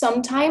end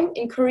sometime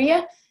in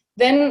Korea,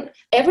 then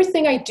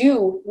everything I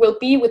do will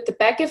be with the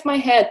back of my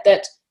head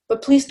that,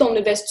 but please don't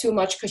invest too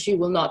much because you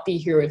will not be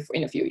here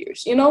in a few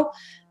years,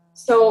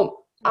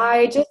 So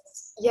I just,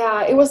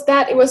 it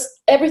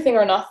was everything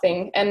or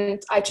nothing,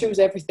 and I choose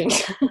everything.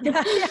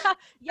 Yeah.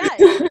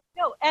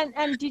 No,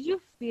 and did you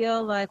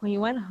feel like when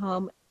you went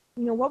home,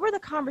 what were the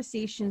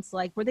conversations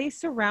like? Were they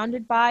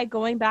surrounded by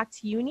going back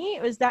to uni?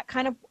 Was that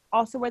kind of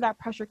also where that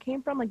pressure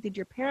came from? Like, did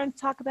your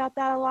parents talk about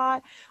that a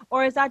lot?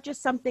 Or is that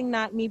just something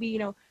that maybe,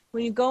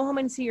 when you go home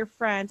and see your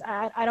friends,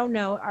 I don't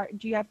know,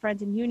 do you have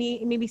friends in uni?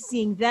 And maybe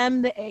seeing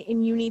them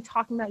in uni,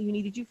 talking about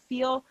uni, did you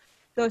feel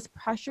those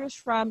pressures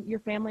from your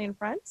family and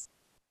friends?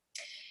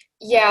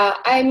 Yeah,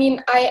 I mean,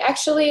 I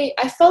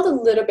felt a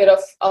little bit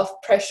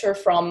of pressure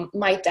from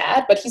my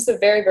dad, but he's a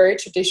very, very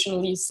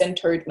traditionally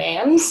centered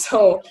man.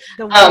 So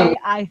the way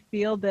I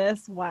feel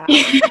this, wow.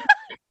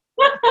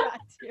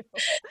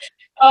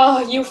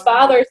 Oh, you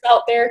fathers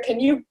out there, can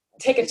you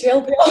take a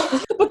chill pill?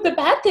 But the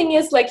bad thing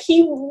is, like,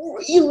 he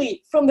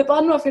really, from the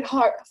bottom of his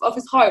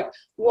heart,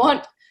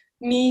 want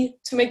me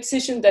to make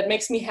decisions that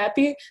makes me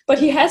happy. But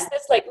he has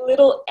this like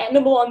little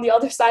animal on the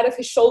other side of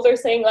his shoulder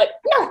saying like,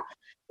 no,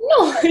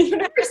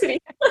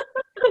 university.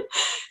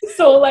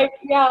 So like,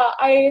 yeah,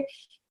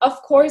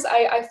 of course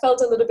I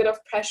felt a little bit of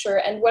pressure.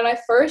 And when I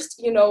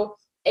first,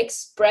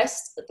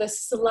 expressed the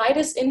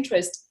slightest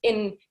interest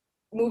in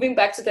moving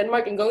back to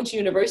Denmark and going to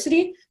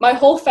university, my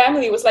whole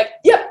family was like,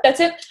 yeah, that's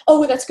it.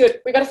 Oh, that's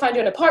good. We got to find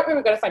you an apartment.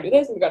 We got to find you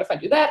this. We got to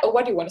find you that. Oh,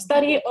 what do you want to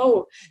study?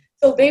 Oh,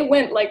 so they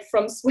went like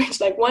from switch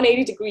like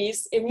 180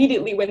 degrees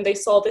immediately when they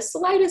saw the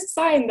slightest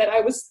sign that I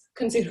was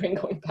considering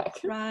going back.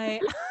 Right.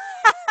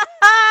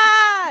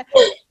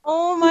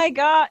 Oh my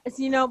God.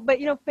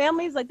 But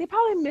families, like, they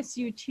probably miss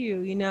you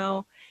too,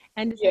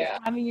 and just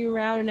having you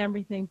around and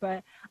everything.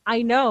 But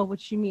I know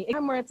what you mean.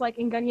 Where it's like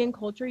in Ghanaian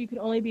culture, you could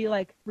only be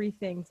like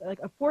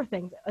four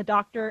things: a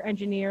doctor,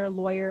 engineer,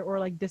 lawyer, or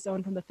like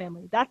disowned from the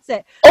family. That's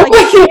it. Oh like,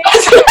 my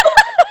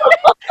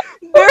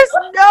God. There's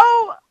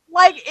no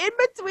like in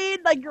between,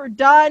 like you're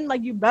done,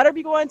 like you better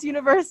be going to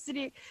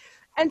university.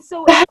 And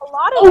so a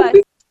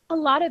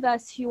lot of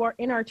us who are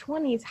in our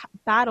 20s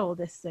battle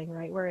this thing,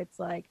 right? Where it's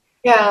like,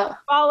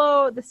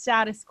 follow the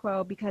status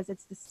quo because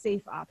it's the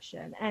safe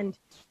option. And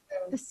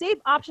the safe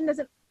option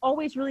doesn't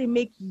always really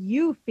make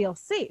you feel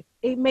safe.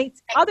 It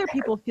makes other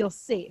people feel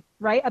safe,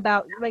 right?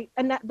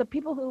 And that the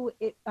people who,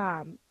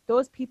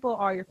 those people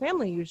are your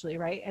family usually,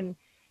 right? And,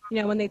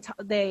 when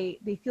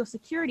they feel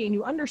security and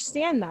you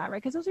understand that,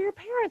 right? Because those are your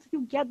parents.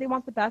 They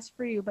want the best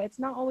for you, but it's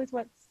not always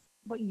what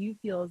you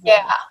feel is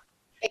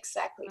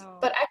exactly. Oh.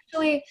 But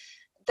actually,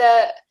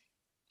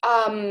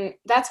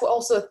 that's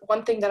also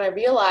one thing that I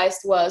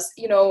realized was,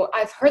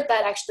 I've heard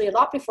that actually a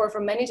lot before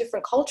from many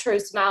different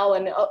cultures now,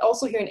 and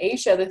also here in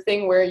Asia, the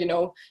thing where,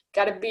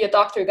 gotta be a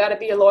doctor, gotta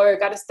be a lawyer,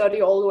 gotta study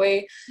all the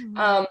way.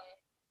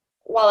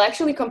 While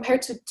actually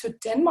compared to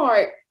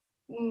Denmark,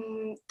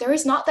 there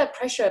is not that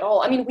pressure at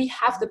all. I mean, we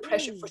have the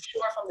pressure for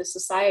sure from the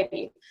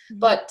society,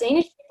 but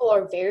Danish people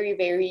are very,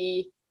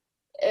 very,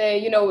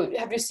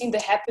 have you seen the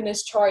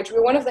happiness chart?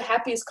 We're one of the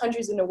happiest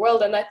countries in the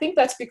world. And I think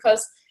that's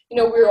because,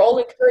 we're all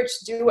encouraged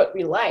to do what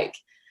we like.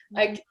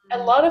 Like a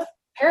lot of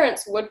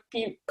parents would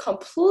be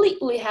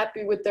completely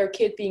happy with their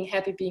kid being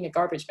happy being a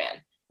garbage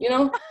man,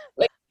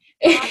 like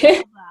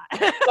as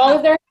long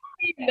as they're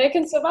happy, they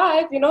can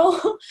survive, Yeah,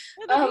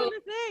 they're doing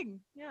the thing.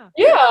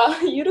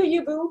 Yeah, you do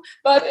you, boo.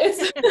 But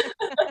it's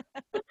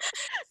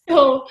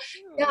so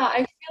yeah, I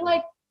feel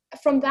like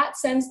from that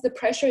sense, the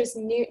pressure is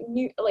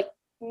new, like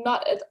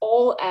not at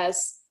all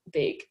as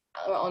big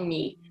on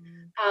me.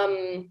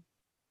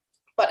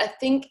 But I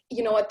think,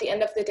 at the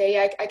end of the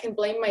day, I can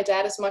blame my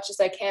dad as much as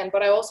I can,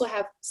 but I also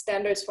have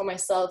standards for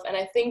myself. And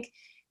I think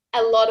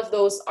a lot of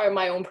those are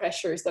my own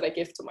pressures that I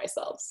give to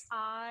myself.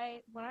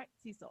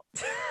 Sissel,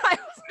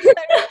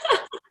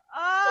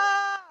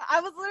 I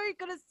was literally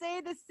gonna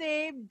say the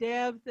same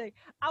damn thing.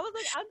 I was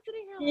like, I'm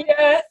sitting here. Like,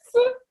 yes.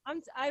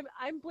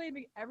 I'm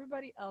blaming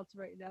everybody else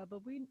right now,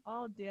 but we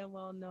all damn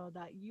well know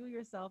that you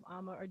yourself,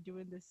 Amma, are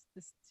doing this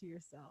to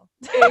yourself.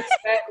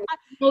 Exactly.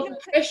 Well, the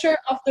pressure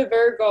of the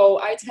Virgo,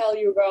 I tell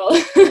you, girl.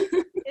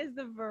 Is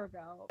the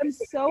Virgo. I'm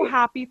so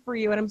happy for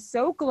you, and I'm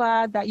so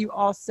glad that you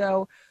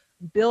also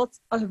built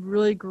a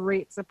really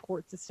great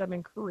support system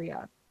in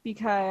Korea,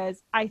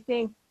 because I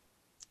think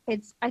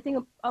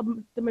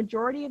the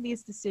majority of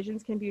these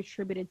decisions can be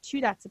attributed to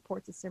that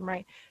support system,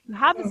 right? You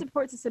have the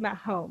support system at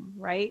home,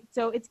 right?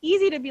 So it's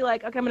easy to be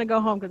like, okay, I'm gonna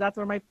go home because that's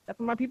where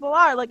my people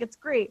are. Like, it's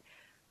great.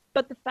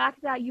 But the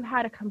fact that you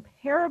had a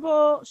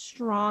comparable,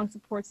 strong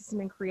support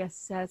system in Korea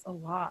says a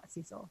lot,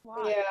 Sissel.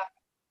 Yeah,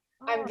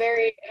 I'm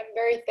very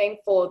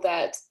thankful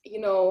that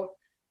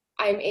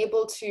I'm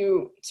able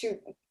to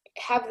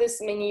have this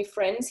many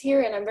friends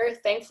here, and I'm very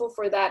thankful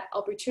for that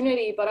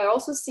opportunity. But I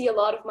also see a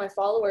lot of my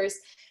followers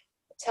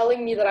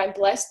telling me that I'm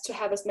blessed to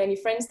have as many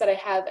friends that I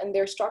have, and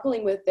they're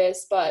struggling with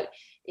this. But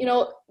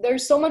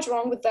there's so much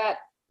wrong with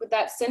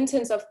that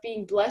sentence of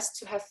being blessed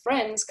to have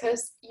friends,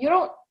 because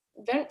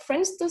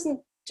friends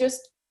doesn't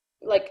just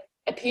like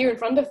appear in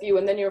front of you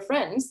and then you're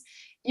friends.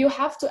 You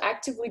have to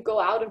actively go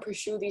out and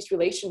pursue these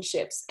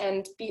relationships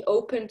and be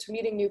open to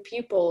meeting new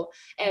people.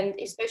 And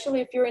especially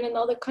if you're in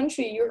another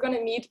country, you're going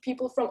to meet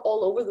people from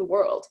all over the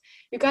world.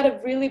 You got to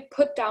really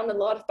put down a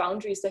lot of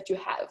boundaries that you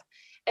have.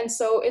 And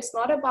so it's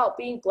not about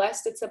being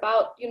blessed. It's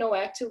about,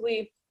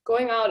 actively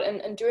going out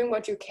and doing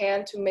what you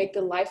can to make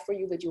the life for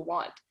you that you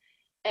want.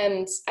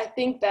 And I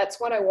think that's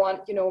what I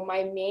want.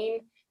 My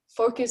main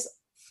focus,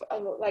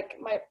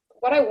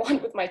 what I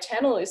want with my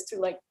channel is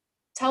to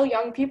tell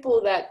young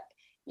people that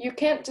you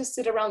can't just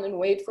sit around and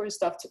wait for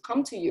stuff to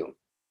come to you.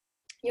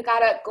 You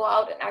gotta go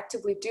out and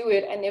actively do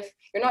it. And if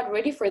you're not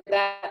ready for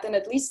that, then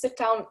at least sit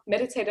down,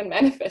 meditate, and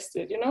manifest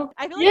it,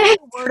 I feel like that's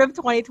the word of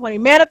 2020.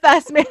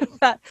 Manifest.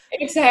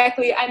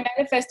 Exactly. I'm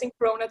manifesting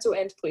Corona to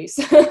end, please.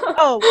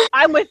 Oh,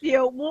 I'm with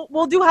you.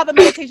 We'll do have a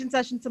meditation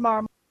session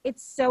tomorrow.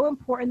 It's so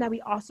important that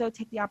we also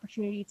take the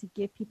opportunity to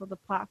give people the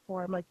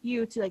platform like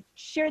you to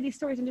share these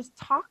stories and just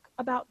talk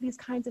about these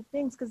kinds of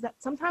things, because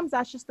sometimes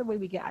that's just the way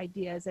we get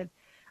ideas. And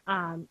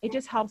it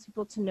just helps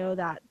people to know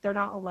that they're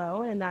not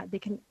alone and that they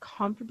can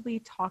comfortably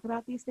talk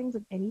about these things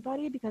with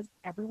anybody, because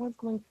everyone's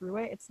going through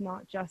it. It's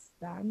not just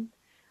them.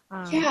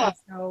 And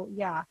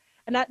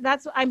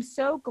that's I'm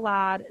so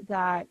glad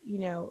that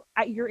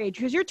at your age,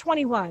 because you're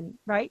 21,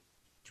 right?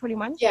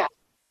 21. Yeah.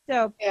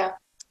 So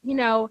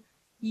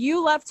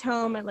you left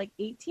home at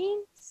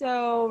 18.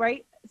 So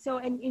right. So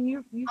and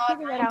you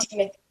figured that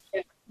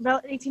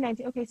out. 18,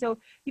 19. Okay, so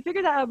you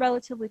figured that out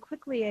relatively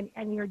quickly,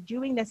 and you're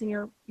doing this, and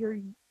you're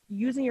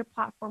using your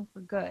platform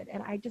for good.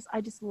 And I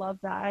just love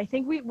that. I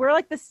think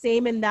we're the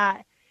same in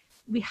that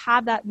we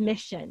have that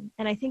mission.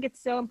 And I think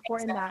it's so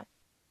important that,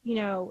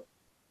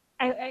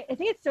 I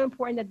think it's so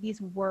important that these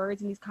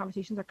words and these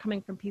conversations are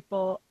coming from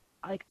people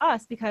like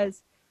us,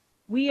 because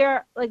we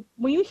are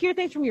when you hear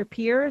things from your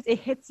peers, it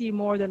hits you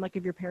more than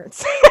if your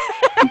parents.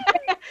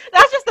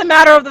 That's just a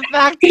matter of the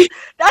fact.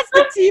 That's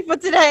the tea for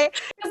today.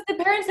 Because the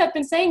parents have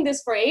been saying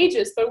this for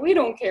ages, but we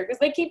don't care because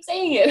they keep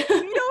saying it.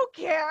 We don't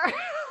care.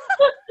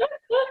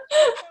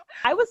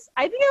 I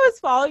think I was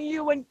following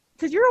you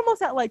because you're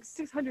almost at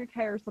 600K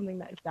or something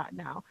like that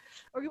now,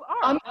 or you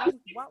are. I'm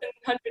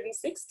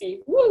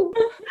 160. Woo.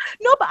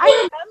 No, but I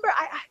remember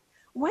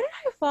when did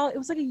I follow? It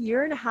was a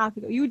year and a half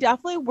ago. You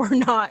definitely were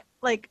not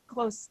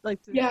close.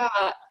 Yeah,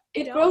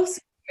 it grows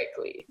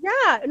quickly.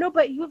 Yeah, no,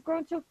 but you have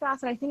grown so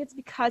fast, and I think it's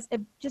because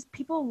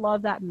people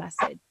love that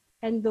message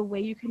and the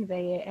way you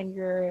convey it, and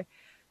you're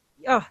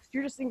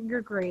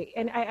great,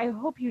 and I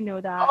hope you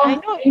know that. I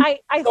hope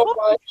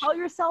you tell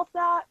yourself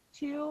that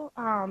too,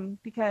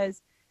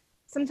 because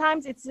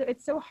sometimes it's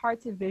so hard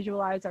to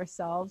visualize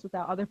ourselves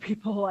without other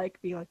people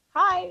being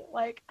hi.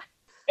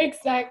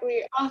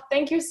 Exactly. Oh,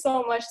 thank you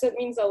so much. That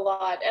means a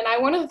lot. And I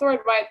want to throw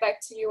it right back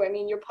to you. I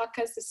mean, your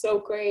podcast is so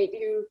great.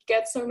 You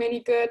get so many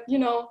good,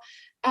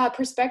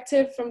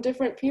 perspective from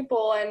different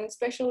people, and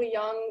especially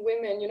young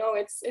women.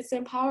 It's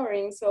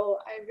empowering. So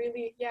I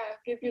really,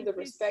 give you the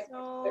respect.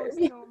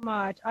 So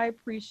much. I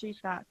appreciate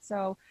that.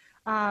 So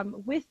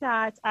with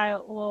that, I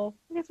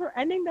guess we're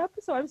ending the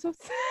episode. I'm so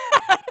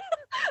sad.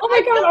 Oh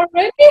my God,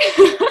 already?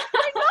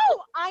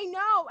 I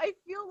know. I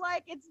feel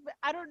like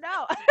I don't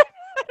know. I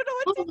don't know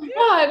what to do. Oh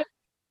my God.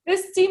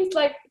 This seems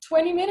like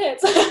 20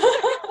 minutes.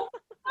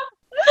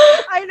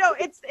 I know.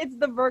 It's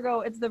the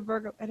Virgo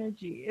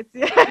energy.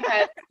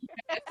 Yes.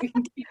 We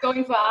can keep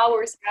going for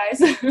hours, guys.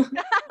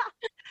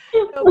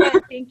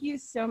 But thank you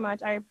so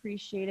much. I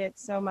appreciate it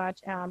so much.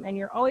 And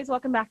you're always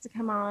welcome back to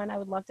come on. I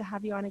would love to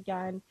have you on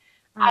again.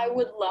 I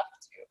would love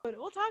to. But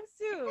we'll talk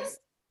soon.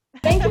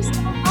 Thank you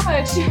so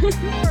much. Of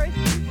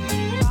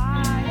course.